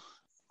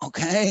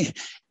 Okay.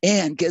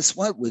 And guess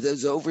what? With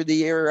his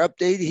over-the-air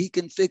update, he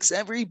can fix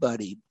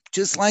everybody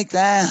just like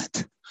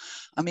that.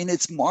 I mean,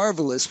 it's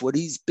marvelous what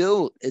he's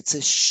built. It's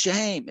a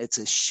shame. It's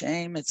a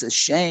shame. It's a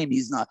shame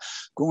he's not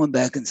going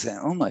back and saying,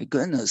 oh my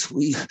goodness,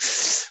 we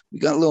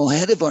got a little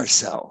ahead of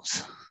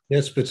ourselves.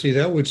 Yes, but see,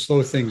 that would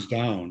slow things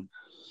down.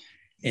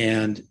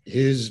 And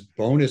his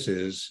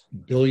bonuses,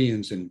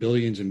 billions and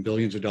billions and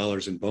billions of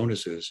dollars in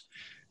bonuses,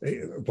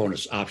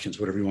 bonus options,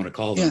 whatever you want to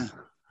call them,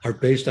 are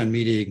based on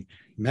meeting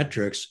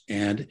metrics,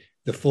 and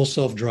the full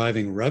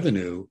self-driving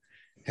revenue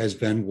has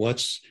been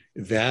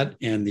that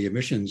and the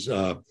emissions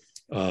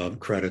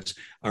credits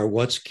are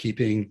what's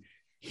keeping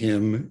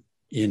him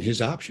in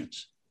his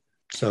options.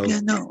 So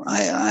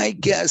I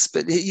guess,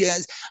 but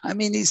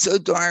he's so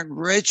darn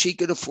rich, he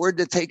could afford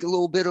to take a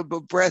little bit of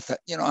a breath.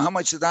 How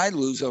much did I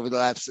lose over the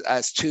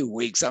last 2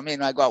 weeks?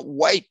 I got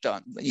wiped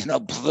on,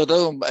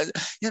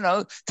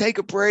 take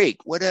a break,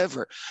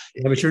 whatever.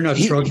 Yeah, but you're not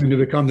struggling to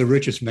become the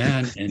richest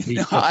man. And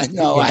I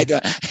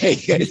don't.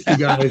 These two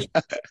guys,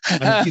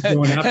 I keep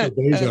going after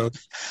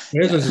Bezos.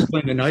 Bezos is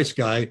playing the nice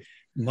guy.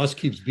 Musk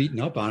keeps beating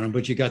up on him,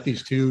 but you got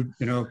these two,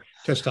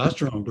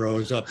 testosterone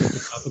bros up at the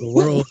top of the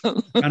world,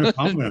 kind of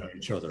commenting on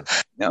each other.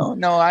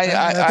 No,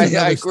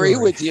 I agree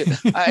with you.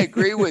 I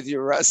agree with you,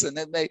 Russ, and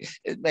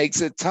it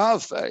makes it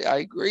tough. I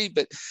agree,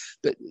 but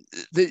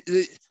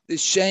the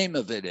shame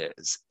of it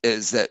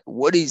is that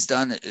what he's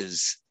done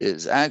is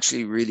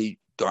actually really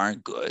darn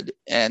good,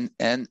 and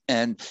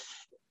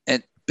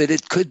but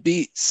it could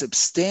be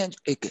substantial.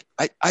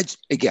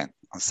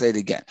 I'll say it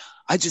again.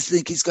 I just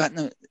think he's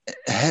gotten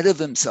ahead of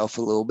himself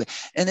a little bit.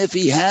 And if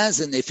he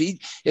hasn't, if he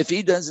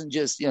doesn't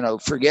just,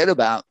 forget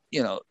about,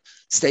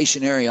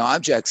 stationary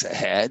objects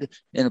ahead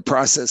in the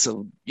process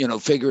of,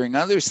 figuring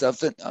other stuff,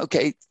 then,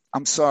 okay,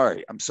 I'm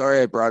sorry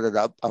I brought it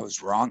up. I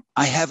was wrong.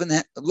 I haven't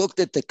looked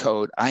at the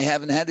code. I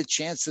haven't had a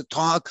chance to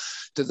talk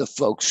to the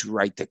folks who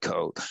write the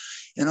code.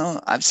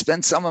 I've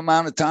spent some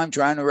amount of time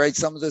trying to write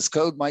some of this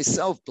code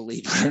myself,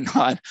 believe it or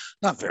not.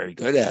 Not very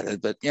good at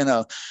it, but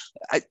the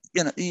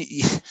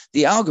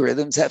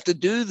algorithms have to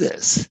do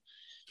this.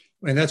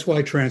 And that's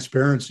why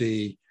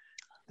transparency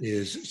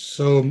is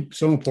so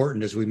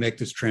important as we make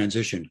this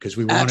transition, because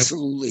we want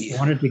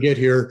it to get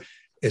here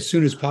as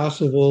soon as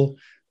possible,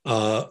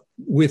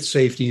 with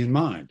safety in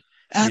mind.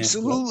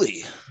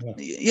 Absolutely.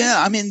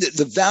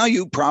 The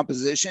value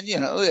proposition,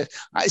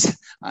 I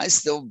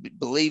still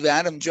believe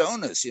Adam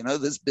Jonas,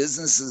 this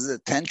business is a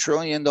 $10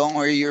 trillion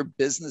a year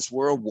business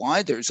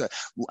worldwide. There's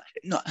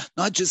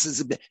not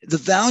just the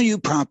value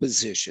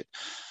proposition,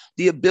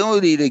 the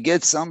ability to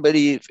get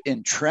somebody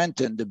in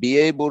Trenton to be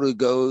able to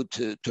go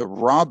to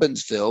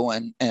Robbinsville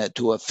and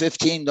to a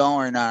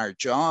 $15 an hour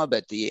job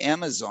at the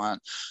Amazon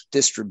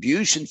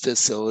distribution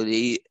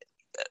facility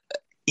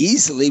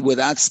easily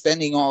without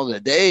spending all the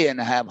day, and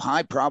have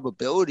high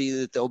probability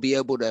that they'll be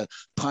able to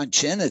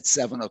punch in at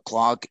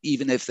 7:00,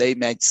 even if they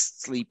might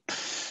sleep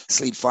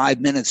 5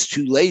 minutes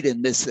too late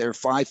and miss their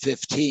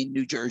 5:15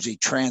 New Jersey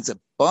Transit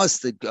bus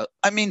that go.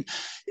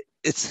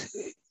 It's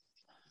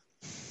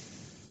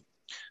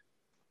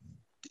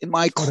in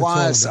my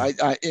class.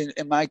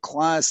 In my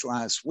class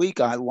last week,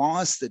 I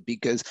lost it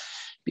because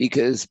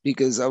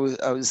I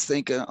was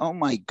thinking, oh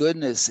my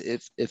goodness,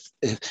 if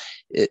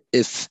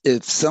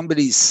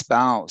somebody's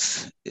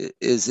spouse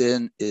is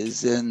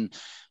in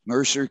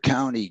Mercer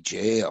County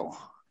Jail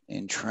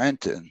in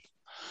Trenton,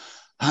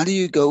 how do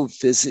you go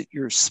visit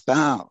your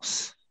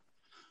spouse?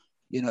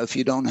 If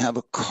you don't have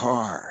a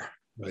car,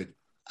 right?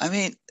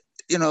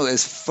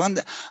 As fun.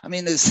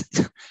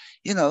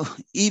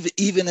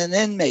 Even an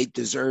inmate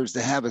deserves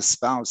to have a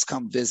spouse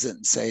come visit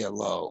and say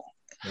hello.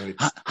 Right.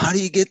 How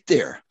do you get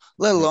there?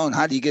 Let alone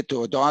how do you get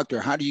to a doctor?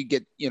 How do you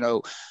get,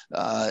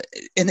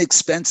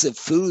 inexpensive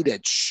food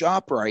at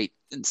ShopRite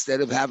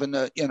instead of having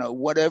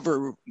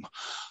whatever?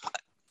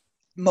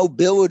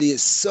 Mobility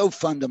is so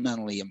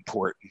fundamentally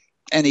important.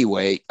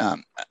 Anyway,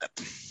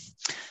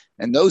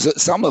 and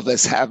some of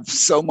us have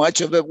so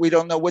much of it, we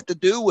don't know what to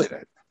do with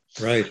it.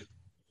 Right.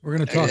 We're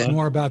going to talk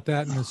more about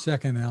that in a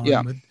second, Alan.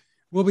 Yeah. But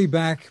we'll be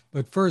back.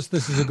 But first,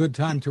 this is a good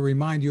time to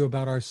remind you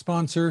about our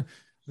sponsor,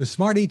 the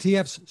Smart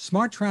ETF's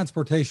Smart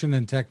Transportation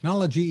and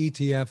Technology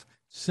ETF,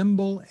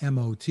 symbol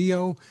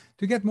MOTO.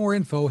 To get more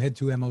info, head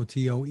to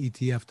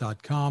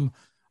motoetf.com.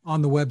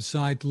 On the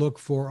website, look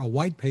for a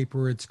white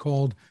paper. It's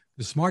called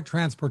The Smart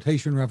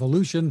Transportation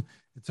Revolution.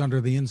 It's under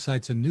the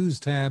Insights and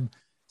News tab.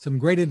 Some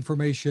great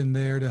information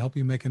there to help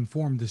you make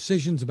informed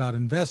decisions about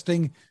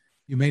investing.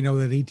 You may know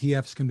that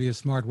ETFs can be a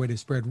smart way to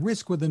spread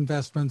risk with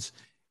investments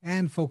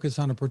and focus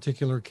on a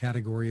particular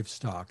category of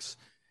stocks.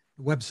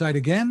 The website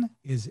again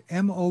is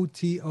motoetf.com.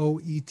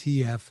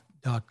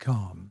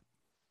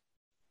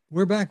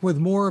 We're back with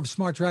more of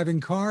Smart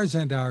Driving Cars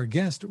and our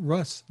guest,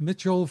 Russ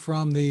Mitchell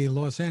from the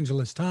Los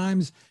Angeles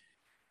Times.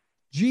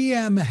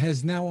 GM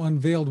has now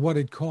unveiled what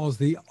it calls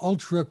the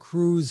Ultra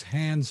Cruise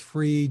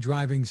hands-free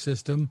driving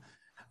system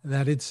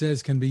that it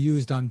says can be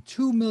used on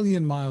 2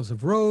 million miles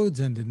of roads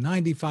and in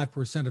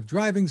 95% of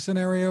driving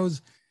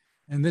scenarios.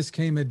 And this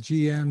came at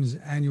GM's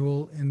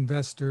annual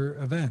investor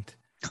event.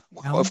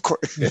 Well, of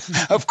course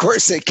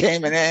it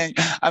came in.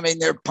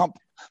 They're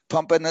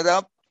pumping it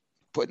up,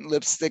 putting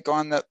lipstick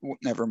on the,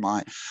 never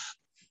mind.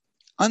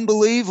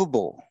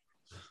 Unbelievable.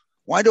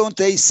 Why don't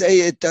they say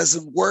it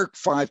doesn't work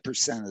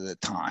 5% of the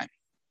time?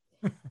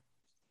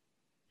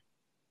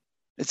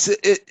 It's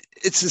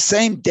the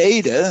same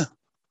data,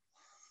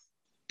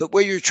 but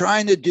what you're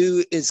trying to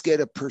do is get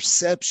a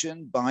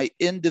perception by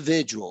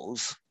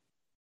individuals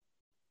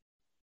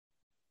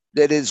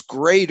that is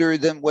greater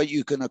than what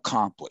you can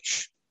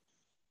accomplish,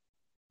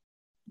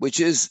 which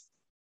is,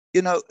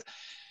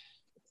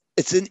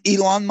 it's an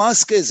Elon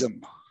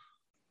Muskism.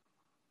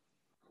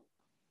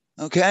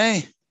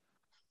 Okay.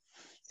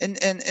 And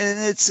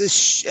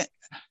it's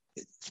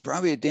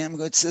probably a damn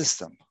good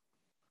system.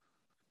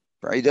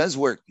 Probably does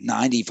work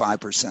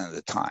 95% of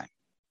the time.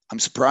 I'm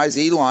surprised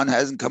Elon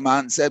hasn't come out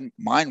and said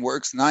mine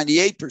works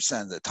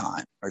 98% of the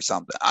time or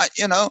something.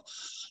 And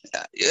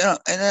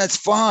that's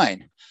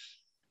fine.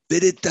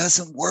 But it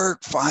doesn't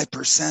work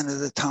 5% of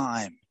the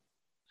time.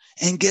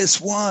 And guess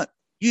what?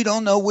 You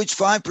don't know which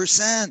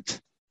 5%.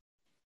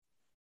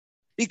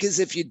 Because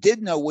if you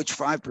did know which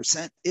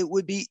 5%, it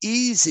would be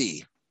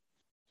easy.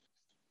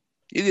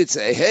 You could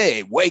say,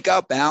 hey, wake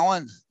up,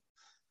 Alan.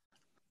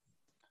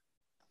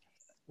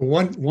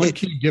 One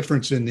key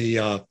difference in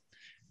the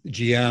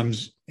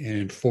GMs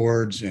and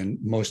Fords and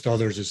most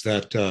others is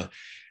that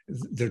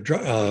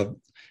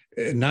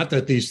not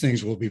that these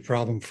things will be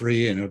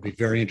problem-free, and it'll be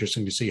very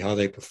interesting to see how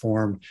they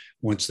perform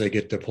once they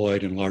get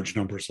deployed in large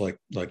numbers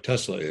like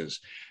Tesla is.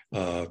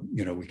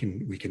 We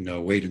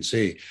can wait and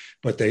see,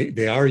 but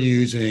they are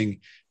using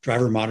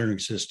driver monitoring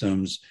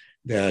systems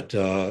that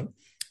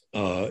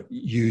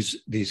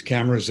use these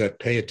cameras that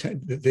pay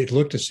attention. They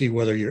look to see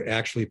whether you're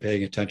actually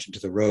paying attention to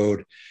the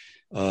road.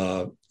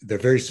 They're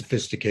very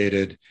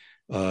sophisticated.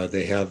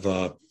 They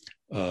have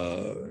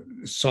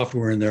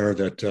software in there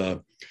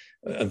that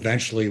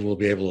eventually will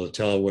be able to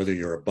tell whether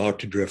you're about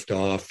to drift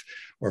off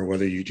or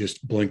whether you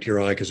just blinked your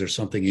eye because there's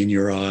something in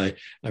your eye.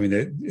 I mean,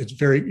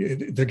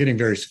 they're getting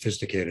very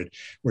sophisticated,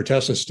 where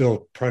Tesla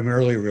still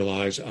primarily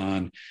relies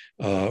on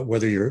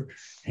whether your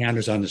hand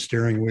is on the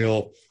steering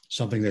wheel,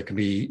 something that can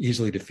be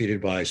easily defeated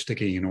by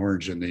sticking an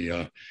orange in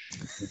the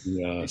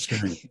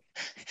steering.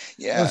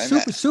 Yeah.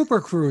 Well,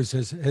 Super Cruise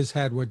has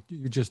had what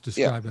you just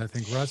described, I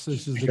think, Russ.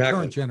 This is the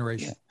current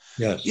generation.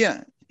 Yeah.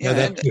 Yes. Yeah.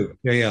 That too.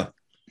 Yeah.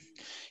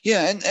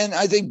 Yeah, and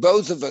I think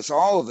both of us,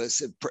 all of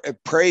us,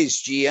 have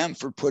praised GM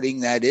for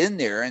putting that in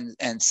there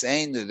and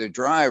saying to the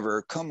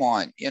driver, come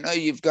on,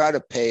 you've got to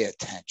pay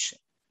attention.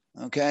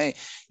 Okay,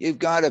 you've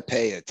got to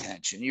pay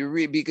attention.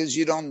 Because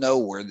you don't know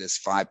where this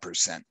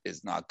 5%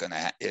 is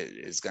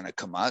gonna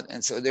come out,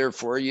 and so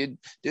therefore you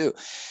do.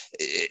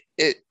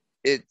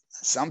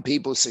 Some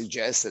people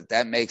suggest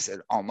that makes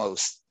it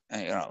almost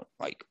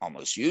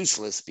almost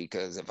useless,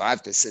 because if I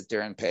have to sit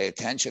there and pay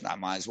attention, I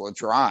might as well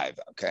drive.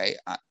 Okay.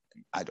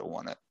 I don't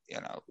want to,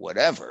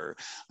 whatever.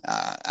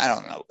 I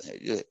don't know.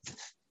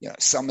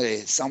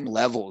 Some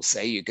levels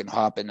say you can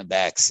hop in the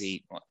back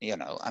seat.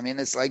 I mean,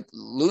 it's like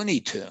Looney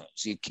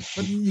Tunes. You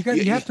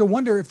have to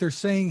wonder if they're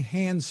saying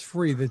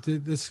hands-free, that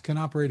this can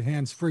operate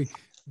hands-free.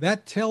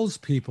 That tells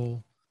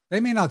people,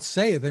 they may not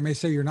say it. They may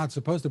say you're not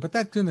supposed to, but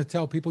that's going to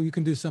tell people you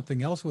can do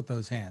something else with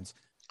those hands.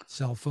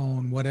 Cell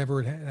phone,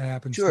 whatever it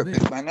happens to be.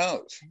 Pick my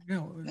nose.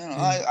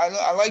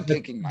 I like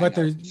picking my nose. But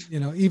there's,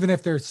 even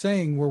if they're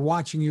saying we're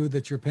watching you,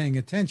 that you're paying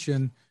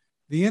attention,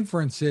 the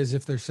inference is,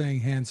 if they're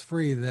saying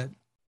hands-free, that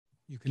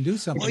you can do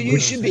something. Well, you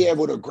should be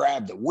able to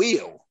grab the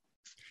wheel,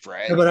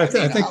 Fred. Yeah, but I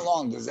think how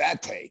long does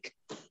that take?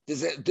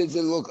 Does it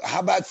look? How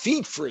about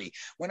feet free?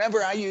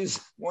 Whenever I use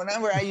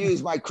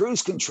my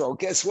cruise control,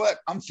 guess what?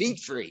 I'm feet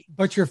free.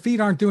 But your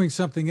feet aren't doing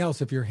something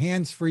else. If you're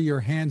hands free, your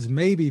hands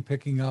may be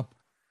picking up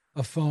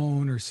a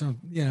phone or some,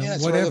 whatever.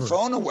 Throw the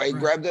phone away. Right.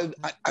 Grab the.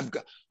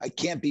 I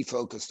can't be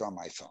focused on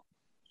my phone.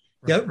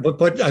 Yeah,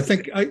 but I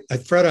think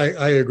Fred,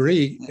 I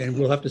agree, and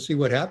we'll have to see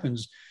what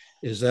happens.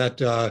 Is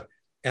that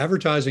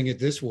advertising it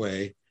this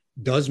way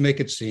does make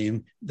it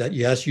seem that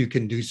yes, you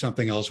can do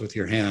something else with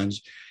your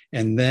hands,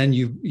 and then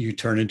you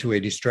turn into a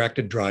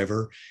distracted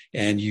driver,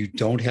 and you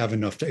don't have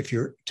enough. If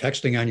you're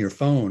texting on your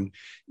phone,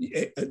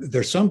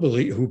 there's some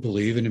who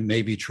believe, and it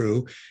may be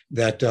true,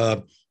 that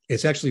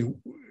it's actually,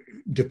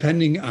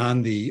 depending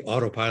on the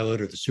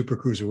autopilot or the Super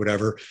Cruise or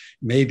whatever,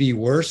 may be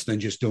worse than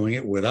just doing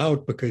it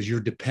without, because you're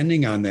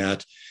depending on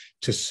that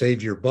to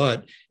save your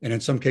butt. And in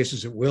some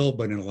cases it will,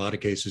 but in a lot of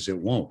cases it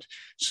won't.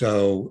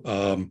 So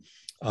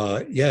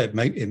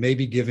it may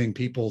be giving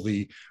people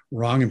the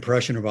wrong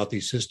impression about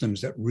these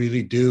systems that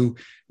really do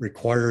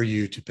require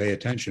you to pay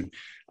attention.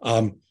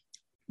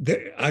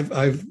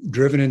 I've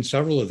driven in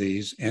several of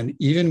these, and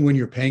even when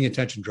you're paying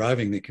attention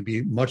driving, they can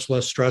be much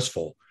less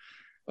stressful.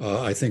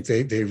 I think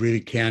they really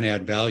can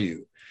add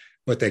value,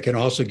 but they can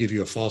also give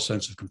you a false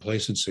sense of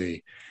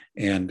complacency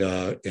and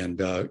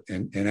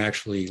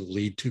actually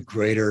lead to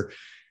greater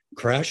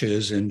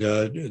crashes. And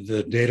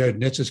the data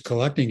NHTSA is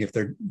collecting, if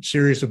they're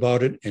serious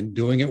about it and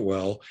doing it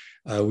well,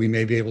 we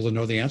may be able to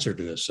know the answer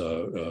to this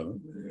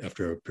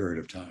after a period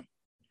of time.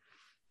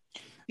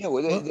 Yeah,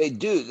 well, they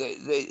do.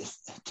 They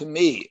to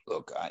me,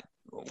 look,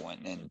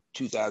 when in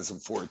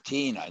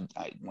 2014,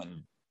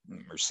 when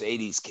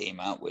Mercedes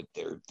came out with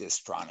their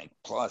Distronic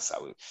Plus,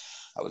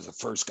 I was the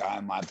first guy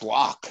on my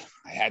block.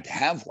 I had to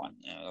have one,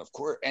 of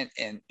course, and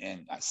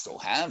I still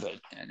have it.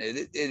 And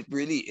it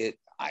really,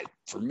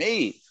 for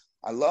me,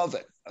 I love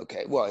it.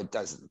 Okay, well, it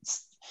doesn't.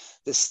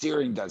 The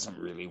steering doesn't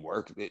really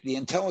work. The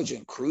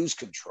intelligent cruise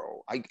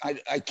control,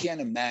 I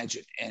can't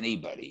imagine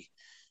anybody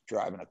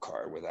driving a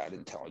car without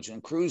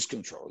intelligent cruise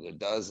control. That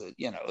does it.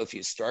 If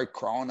you start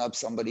crawling up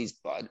somebody's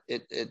butt,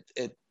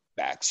 it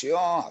backs you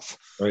off.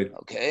 Right.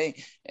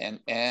 Okay.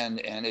 And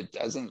it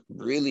doesn't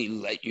really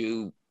let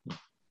you,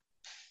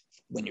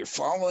 when you're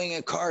following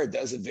a car, it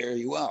does it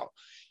very well.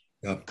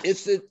 Yeah.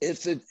 If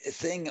the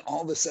thing,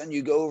 all of a sudden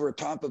you go over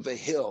top of a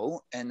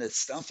hill and the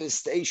stuff is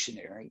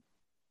stationary,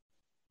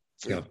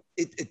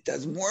 it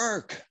doesn't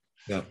work.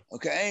 Yeah.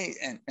 Okay.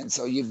 And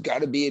so you've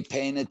got to be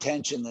paying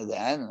attention to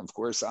that. And of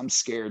course, I'm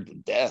scared to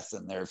death,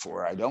 and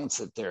therefore I don't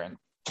sit there and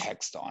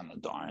text on the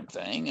darn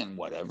thing and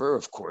whatever,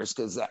 of course,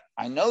 because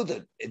I know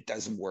that it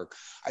doesn't work.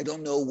 I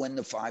don't know when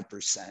the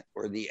 5%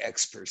 or the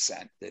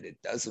X% that it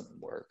doesn't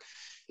work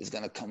is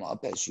going to come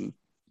up, as you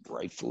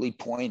rightfully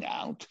point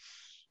out.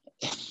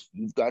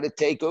 You've got to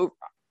take over.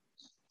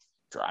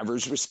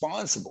 Driver's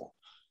responsible.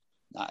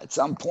 Now, at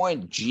some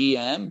point,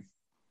 GM,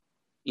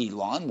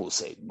 Elon will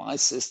say, my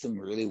system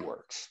really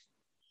works.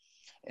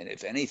 And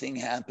if anything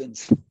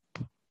happens,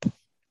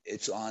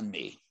 it's on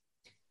me.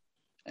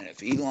 And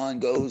if Elon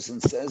goes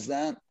and says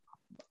that,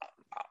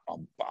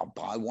 I'll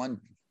buy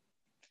one.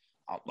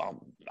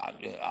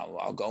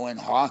 I'll go in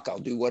hawk. I'll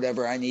do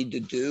whatever I need to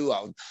do.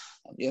 I'll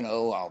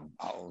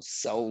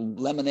sell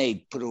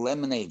lemonade, put a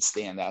lemonade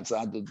stand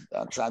outside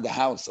the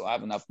house, so I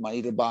have enough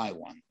money to buy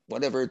one,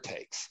 whatever it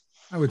takes.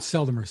 I would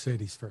sell the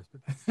Mercedes first.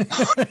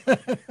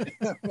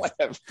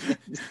 Whatever.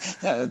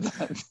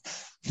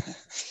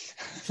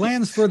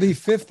 Plans for the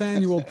 5th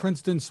annual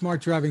Princeton Smart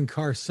Driving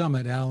Car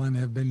Summit, Alan,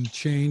 have been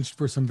changed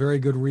for some very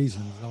good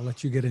reasons. I'll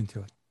let you get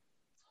into it.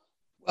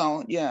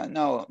 Well,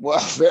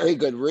 very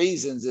good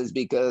reasons is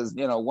because,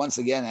 once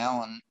again,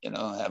 Alan,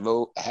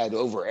 had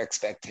over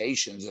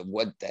expectations of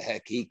what the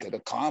heck he could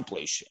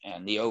accomplish.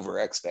 And the over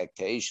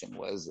expectation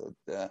was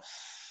that,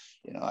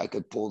 I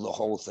could pull the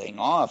whole thing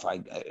off. I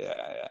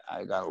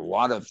got a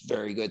lot of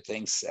very good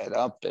things set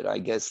up, but I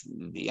guess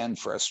the end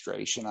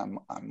frustration, I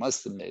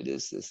must admit,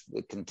 is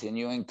the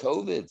continuing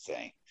COVID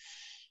thing.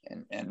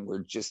 And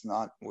it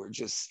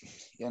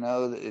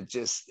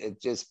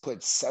just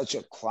puts such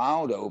a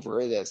cloud over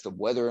it as to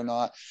whether or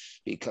not,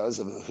 because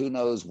of who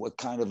knows what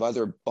kind of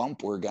other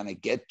bump we're going to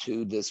get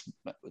to this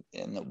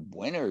in the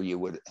winter.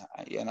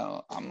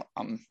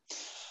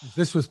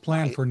 This was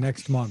planned for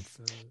next month.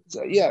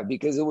 So yeah,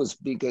 because I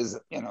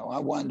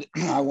wanted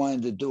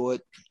to do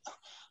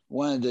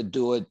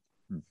it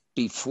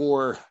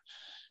before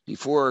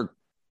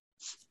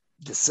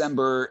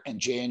December and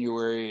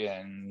January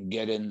and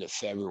get into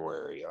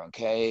February.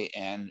 Okay.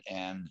 And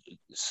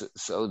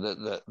so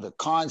the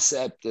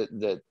concept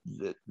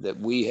that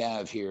we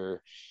have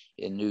here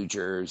in New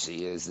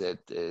Jersey is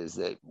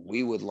that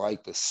we would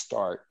like to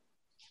start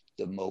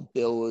the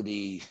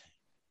mobility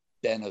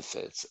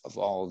benefits of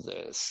all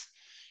this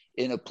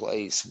in a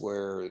place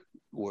where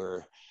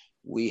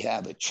we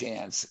have a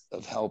chance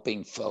of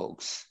helping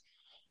folks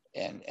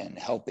and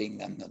helping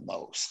them the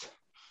most.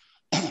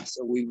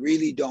 So we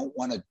really don't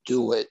want to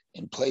do it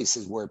in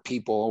places where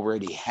people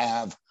already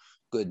have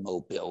good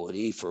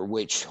mobility, for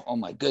which, oh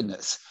my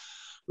goodness,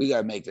 we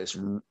got to make this,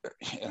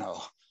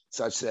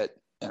 such that,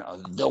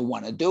 they'll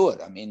want to do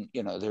it. I mean,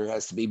 there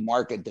has to be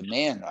market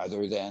demand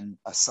other than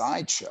a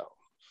sideshow.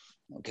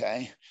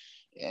 Okay.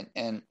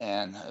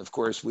 And of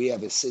course, we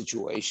have a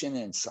situation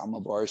in some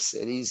of our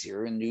cities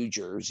here in New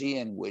Jersey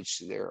in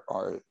which there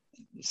are a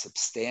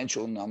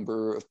substantial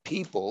number of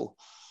people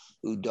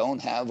who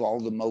don't have all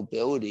the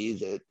mobility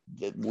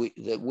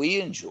that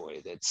we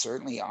enjoy, that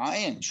certainly I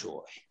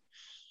enjoy.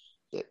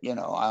 That,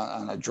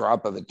 on a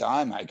drop of a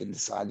dime, I can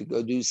decide to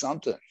go do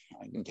something.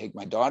 I can take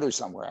my daughter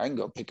somewhere. I can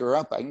go pick her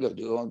up. I can go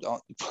do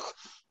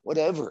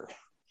whatever.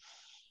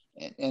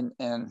 And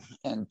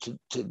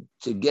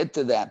to get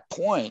to that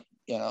point,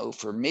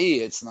 for me,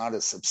 it's not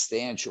a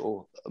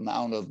substantial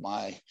amount of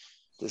my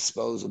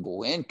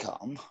disposable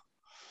income.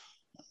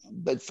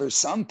 But for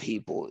some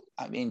people,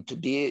 I mean,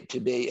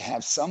 to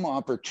have some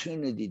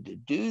opportunity to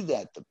do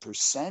that, the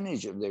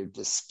percentage of their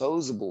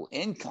disposable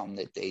income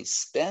that they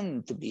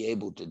spend to be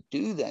able to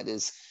do that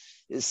is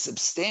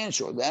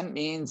substantial. That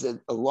means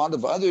that a lot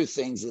of other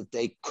things that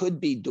they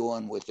could be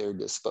doing with their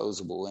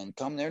disposable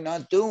income, they're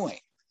not doing.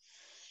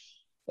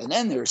 And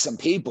then there are some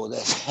people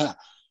that,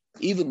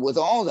 even with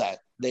all that,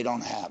 they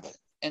don't have it.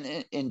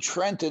 And in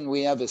Trenton,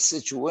 we have a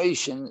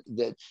situation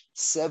that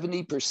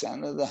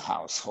 70% of the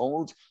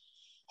households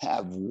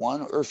have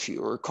one or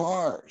fewer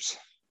cars.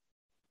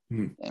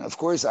 And of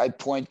course, I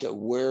point to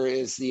where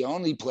is the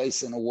only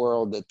place in the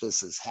world that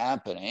this is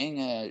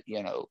happening,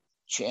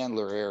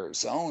 Chandler,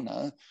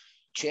 Arizona.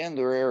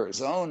 Chandler,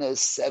 Arizona,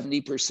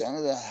 70%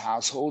 of the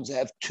households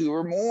have two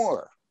or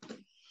more.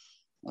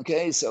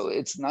 Okay, so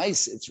it's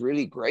nice. It's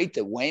really great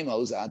that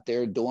Waymo's out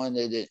there doing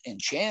it in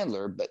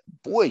Chandler, but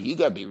boy, you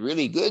got to be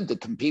really good to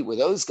compete with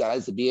those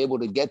guys to be able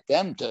to get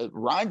them to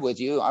ride with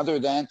you, other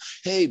than,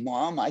 hey,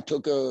 Mom, I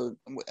took as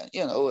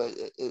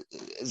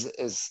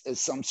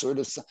some sort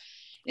of,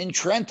 in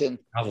Trenton,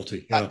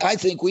 novelty. Yeah. I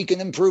think we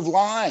can improve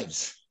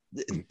lives.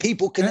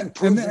 People can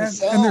improve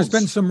themselves. And there's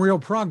been some real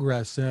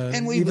progress,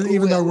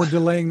 even though we're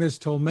delaying this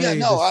till May.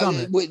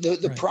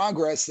 The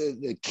progress,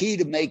 the key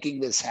to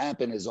making this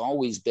happen has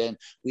always been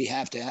we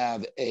have to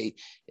have a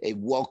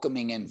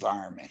welcoming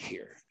environment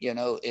here.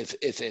 If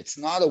it's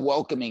not a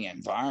welcoming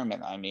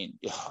environment, I mean,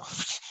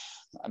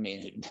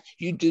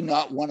 you do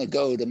not want to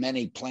go to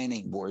many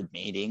planning board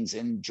meetings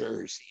in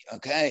Jersey,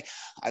 okay?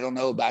 I don't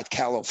know about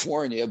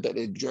California, but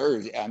in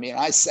Jersey,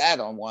 I sat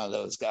on one of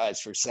those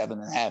guys for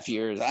 7.5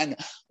 years. I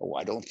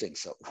don't think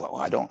so.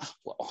 Well,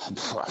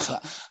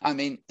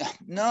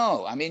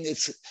 no.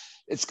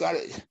 It's got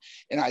to,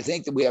 and I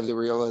think that we have the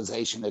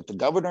realization that the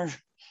governor,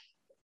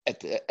 at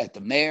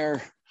the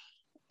mayor,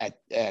 at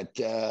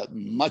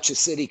much of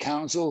city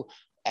council,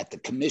 at the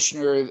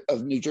commissioner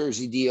of New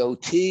Jersey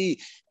DOT,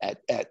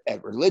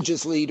 at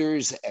religious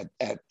leaders,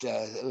 at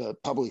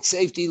public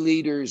safety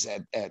leaders,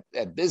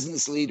 at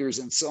business leaders,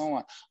 and so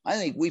on. I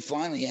think we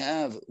finally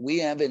have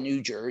in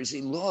New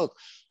Jersey, look,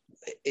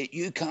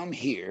 you come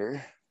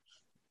here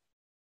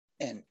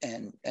and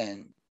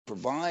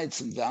provide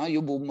some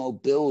valuable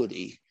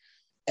mobility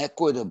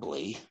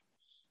equitably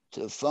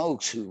to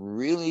folks who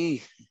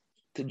really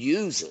could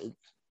use it,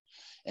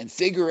 and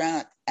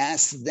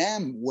ask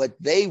them what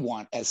they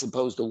want as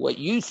opposed to what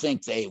you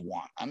think they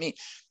want.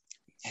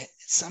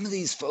 Some of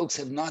these folks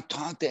have not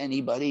talked to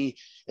anybody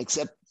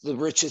except the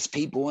richest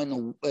people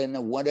in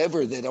the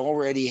whatever that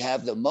already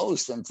have the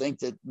most, and think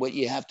that what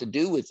you have to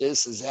do with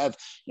this is have,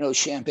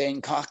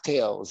 champagne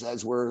cocktails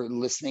as we're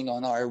listening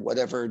on our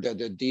whatever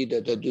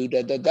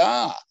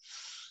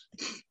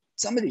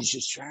Somebody's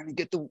just trying to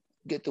get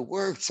the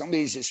work.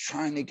 Somebody's just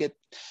trying to get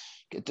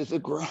to the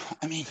growth.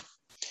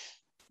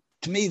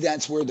 To me,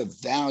 that's where the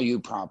value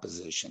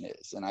proposition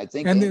is. And I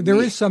think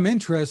there is some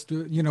interest,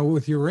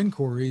 with your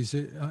inquiries.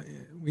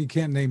 We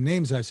can't name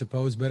names, I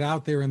suppose, but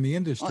out there in the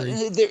industry.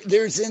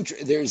 There's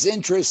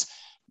interest,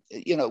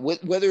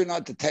 whether or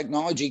not the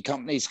technology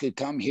companies could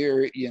come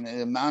here,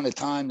 the amount of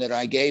time that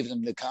I gave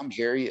them to come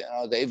here,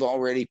 they've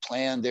already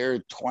planned their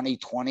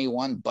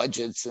 2021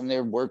 budgets and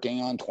they're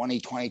working on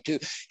 2022.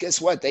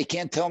 Guess what? They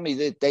can't tell me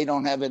that they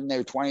don't have it in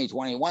their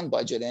 2021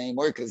 budget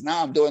anymore, because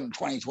now I'm doing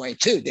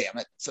 2022, damn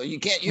it. So you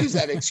can't use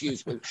that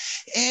excuse.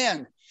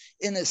 And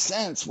in a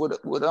sense,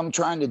 what I'm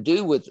trying to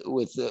do with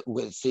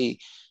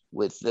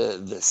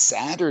the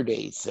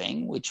Saturday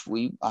thing, which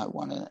I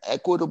want an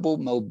equitable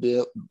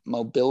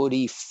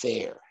mobility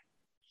fair.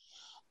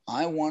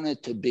 I want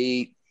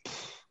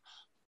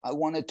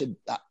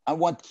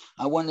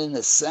in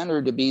the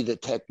center to be the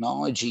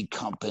technology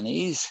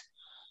companies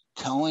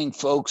telling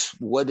folks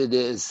what it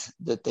is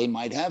that they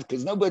might have,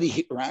 because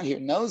nobody around here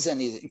knows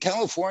anything. In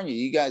California,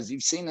 you guys,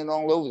 you've seen it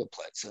all over the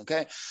place,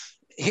 okay?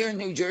 Here in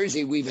New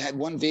Jersey, we've had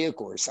one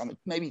vehicle or something,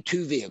 maybe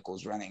two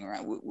vehicles running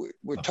around.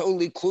 We're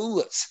totally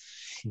clueless.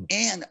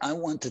 And I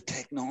want the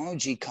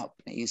technology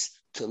companies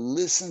to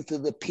listen to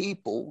the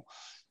people,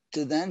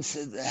 to then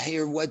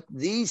hear what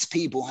these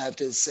people have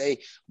to say,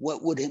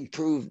 what would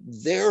improve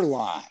their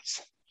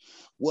lives,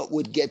 what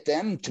would get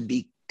them to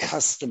be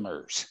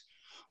customers,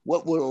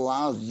 what would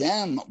allow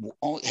them,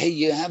 hey,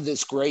 you have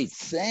this great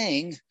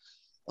thing,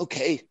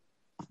 okay,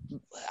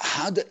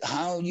 how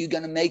are you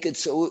going to make it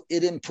so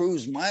it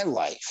improves my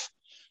life?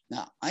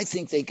 Now, I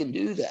think they can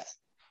do that.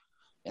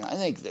 And I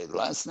think the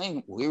last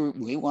thing,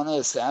 we want to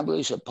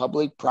establish a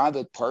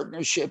public-private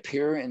partnership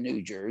here in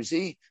New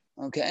Jersey,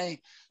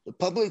 okay? The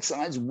public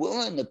side's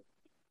willing to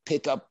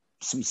pick up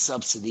some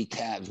subsidy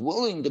tabs,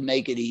 willing to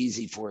make it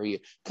easy for you.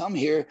 Come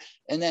here,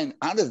 and then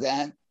out of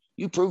that,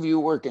 you prove you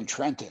work in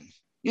Trenton.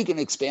 You can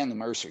expand to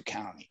Mercer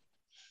County.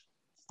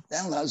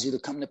 That allows you to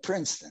come to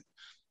Princeton.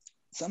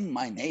 Some of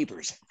my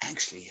neighbors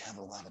actually have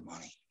a lot of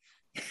money.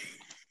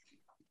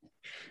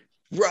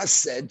 Russ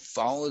said,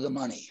 follow the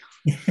money.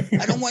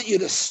 I don't want you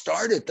to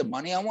start at the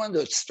money. I want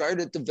to start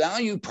at the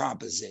value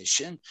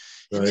proposition.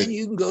 And then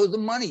you can go to the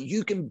money.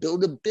 You can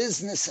build a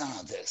business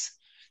out of this.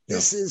 Yeah.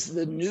 This is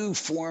the new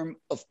form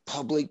of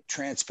public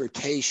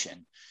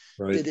transportation.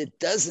 That it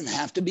doesn't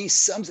have to be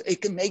something,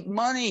 it can make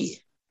money.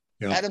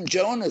 Yeah. Adam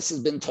Jonas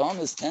has been telling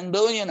us 10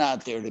 billion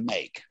out there to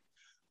make,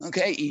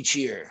 each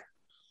year.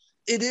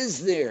 It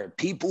is there.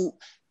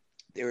 People,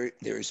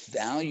 there's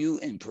value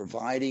in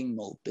providing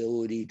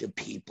mobility to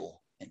people.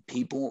 And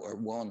people are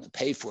willing to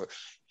pay for it.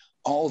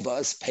 All of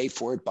us pay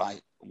for it by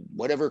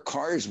whatever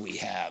cars we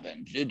have,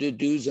 and the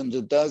do's and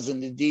the does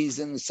and the D's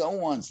and the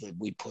so ons that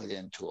we put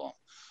into them.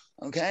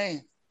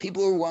 Okay?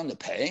 People are willing to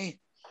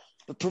pay,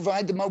 but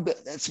provide the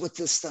mobility. That's what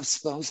this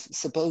stuff's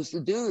supposed to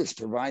do, is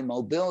provide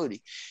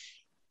mobility.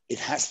 It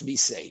has to be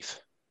safe.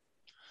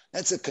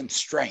 That's a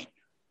constraint.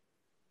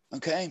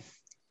 Okay?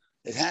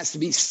 It has to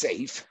be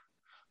safe.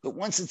 But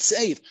once it's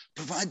safe,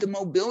 provide the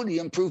mobility,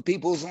 improve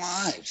people's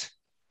lives.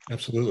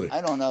 Absolutely.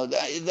 I don't know.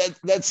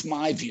 That's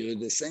my view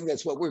of this thing.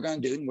 That's what we're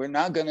going to do. And we're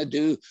not going to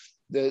do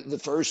the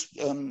first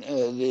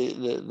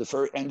the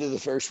first end of the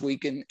first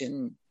week in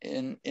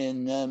May.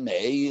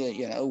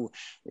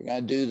 We're going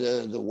to do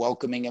the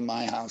welcoming in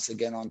my house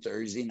again on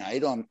Thursday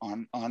night.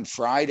 On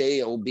Friday,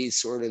 it will be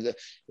sort of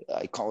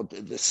I call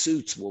it the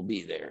suits will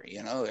be there.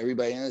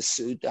 Everybody in a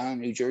suit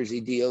down New Jersey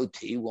DOT.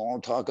 We'll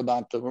all talk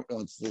about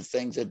the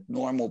things that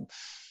normal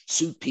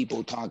suit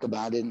people talk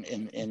about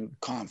in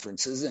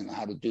conferences and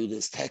how to do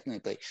this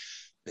technically.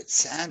 But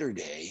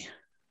Saturday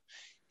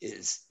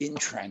is in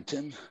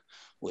Trenton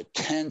with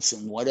tents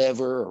and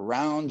whatever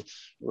around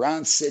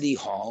City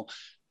Hall.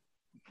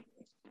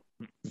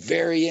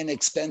 Very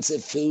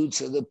inexpensive food,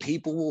 so the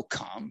people will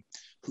come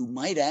who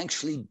might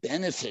actually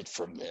benefit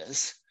from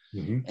this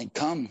and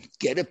come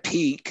get a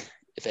peek.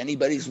 If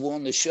anybody's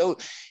willing to show,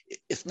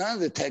 if none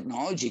of the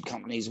technology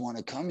companies want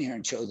to come here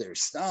and show their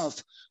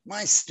stuff,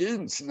 my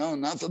students know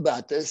enough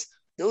about this.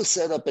 They'll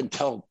set up and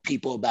tell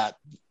people about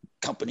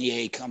Company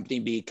A, Company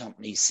B,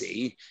 Company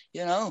C,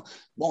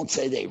 won't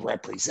say they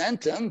represent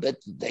them, but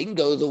they can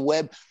go to the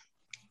web.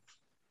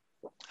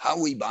 How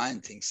are we buying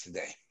things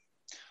today?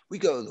 We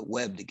go to the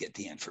web to get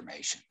the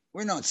information.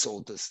 We're not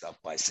sold this stuff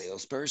by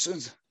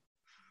salespersons.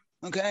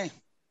 Okay.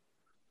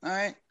 All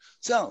right.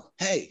 So,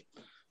 hey,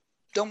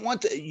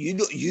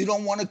 you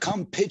don't want to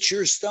come pitch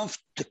your stuff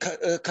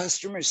to a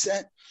customer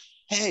set.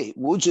 Hey,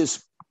 we'll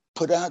just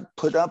put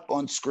up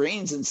on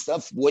screens and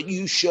stuff what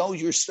you show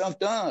your stuff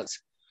does.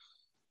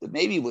 But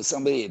maybe what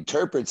somebody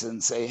interprets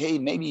and say, hey,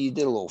 maybe you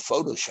did a little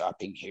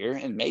photoshopping here,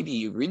 and maybe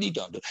you really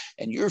don't do.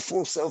 And your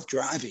full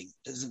self-driving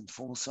isn't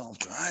full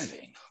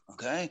self-driving.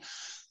 Okay,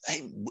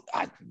 hey,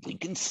 we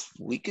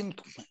can,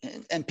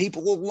 and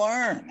people will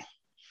learn.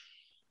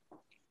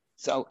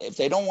 So if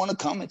they don't want to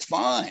come, it's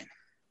fine.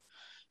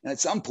 And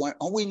at some point,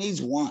 all we need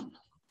is one.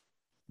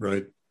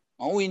 Right.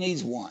 All we need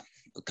is one.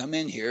 We'll come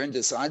in here and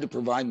decide to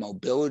provide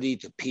mobility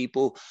to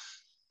people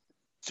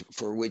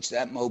for which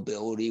that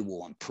mobility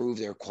will improve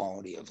their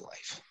quality of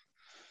life.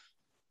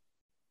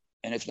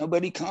 And if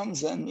nobody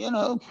comes, then,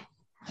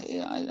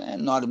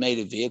 an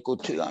automated vehicle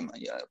too.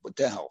 What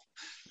the hell?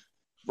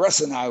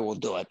 Russ and I will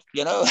do it.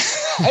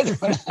 I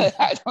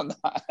don't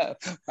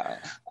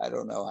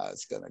know how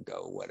it's going to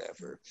go,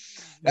 whatever.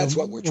 That's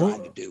what we're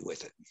trying to do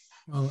with it.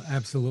 Well,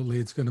 absolutely.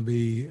 It's going to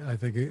be, I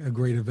think, a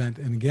great event.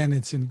 And again,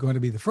 it's going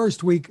to be the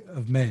first week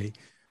of May.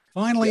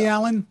 Finally,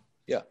 Alan.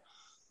 Yeah.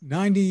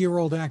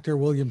 90-year-old actor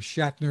William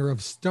Shatner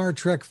of Star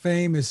Trek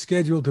fame is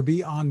scheduled to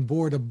be on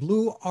board a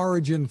Blue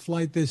Origin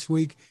flight this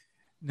week,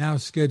 now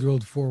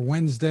scheduled for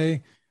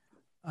Wednesday.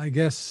 I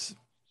guess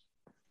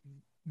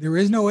there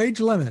is no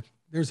age limit.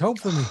 There's hope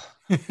for me.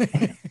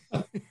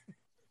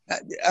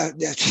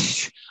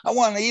 I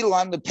want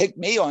Elon to pick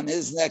me on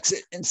his next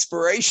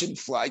inspiration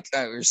flight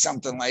or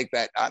something like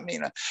that. I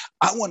mean,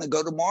 I want to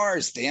go to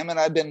Mars. Damn it.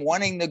 I've been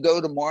wanting to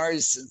go to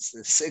Mars since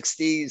the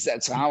 60s.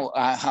 That's how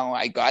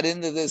I got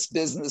into this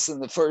business in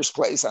the first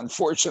place.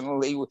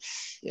 Unfortunately,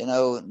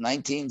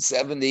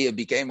 1970, it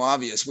became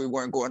obvious we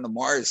weren't going to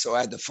Mars. So I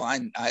had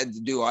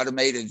to do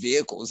automated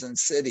vehicles in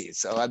cities.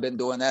 So I've been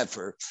doing that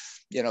for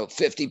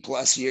 50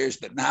 plus years,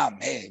 but now,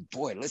 man,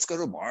 boy, let's go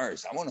to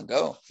Mars. I want to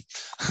go.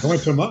 I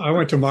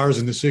went to Mars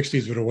in the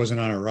 60s, but it wasn't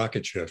on a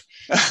rocket ship.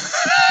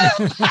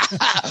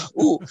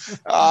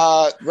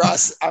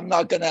 Russ, I'm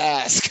not going to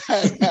ask.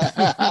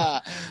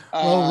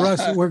 Well,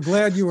 Russ, we're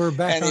glad you were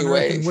back on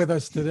Earth and with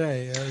us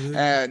today.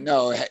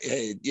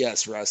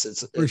 Yes,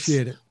 Russ,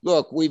 Appreciate it.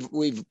 Look,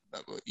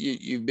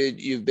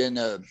 you've been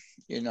a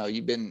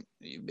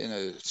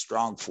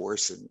strong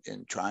force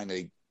in trying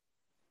to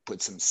put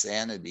some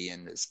sanity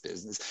in this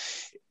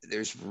business.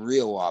 There's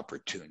real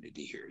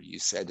opportunity here. You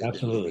said it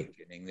Absolutely. in the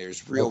beginning.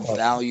 There's real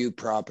value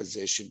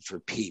proposition for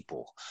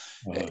people.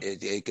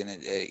 It can,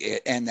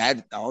 and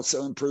that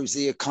also improves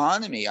the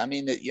economy. I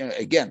mean,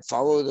 again,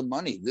 follow the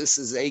money. This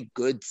is a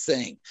good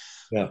thing.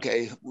 Yeah.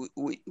 Okay,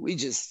 we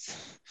just.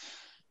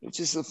 It's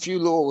just a few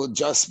little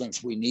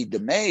adjustments we need to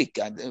make.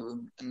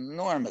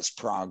 Enormous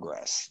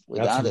progress,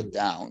 without a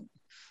doubt.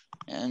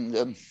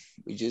 And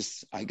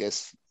I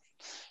guess,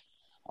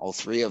 all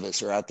three of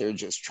us are out there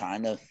just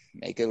trying to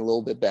make it a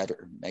little bit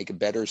better, make it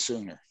better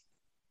sooner.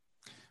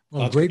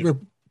 Well, great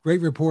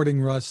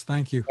reporting, Russ.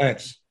 Thank you.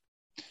 Thanks,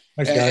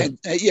 guys.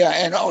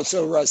 And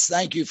also, Russ,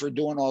 thank you for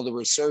doing all the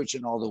research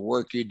and all the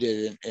work you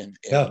did in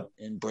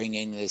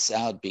bringing this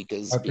out,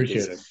 because I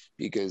appreciate it.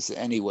 Because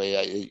anyway,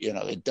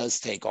 it does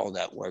take all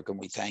that work, and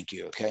we thank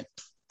you. Okay.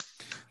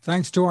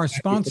 Thanks to our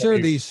sponsor,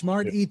 the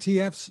Smart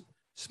ETFs,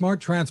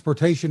 Smart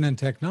Transportation and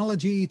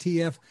Technology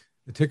ETF.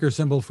 The ticker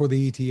symbol for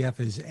the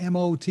ETF is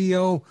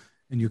MOTO,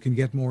 and you can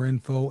get more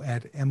info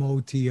at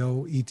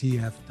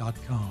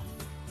motoetf.com.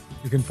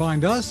 You can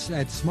find us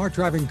at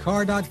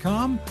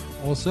smartdrivingcar.com,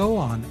 also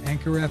on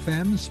Anchor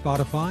FM,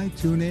 Spotify,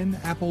 TuneIn,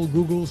 Apple,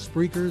 Google,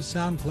 Spreaker,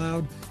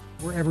 SoundCloud,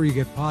 wherever you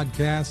get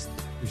podcasts.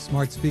 Your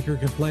smart speaker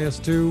can play us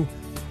too. You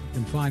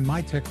can find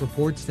my tech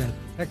reports at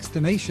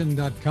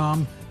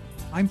techstination.com.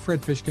 I'm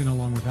Fred Fishkin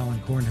along with Alan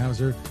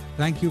Kornhauser.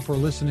 Thank you for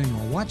listening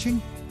or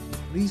watching.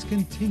 Please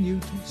continue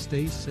to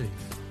stay safe.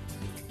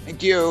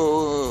 Thank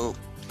you.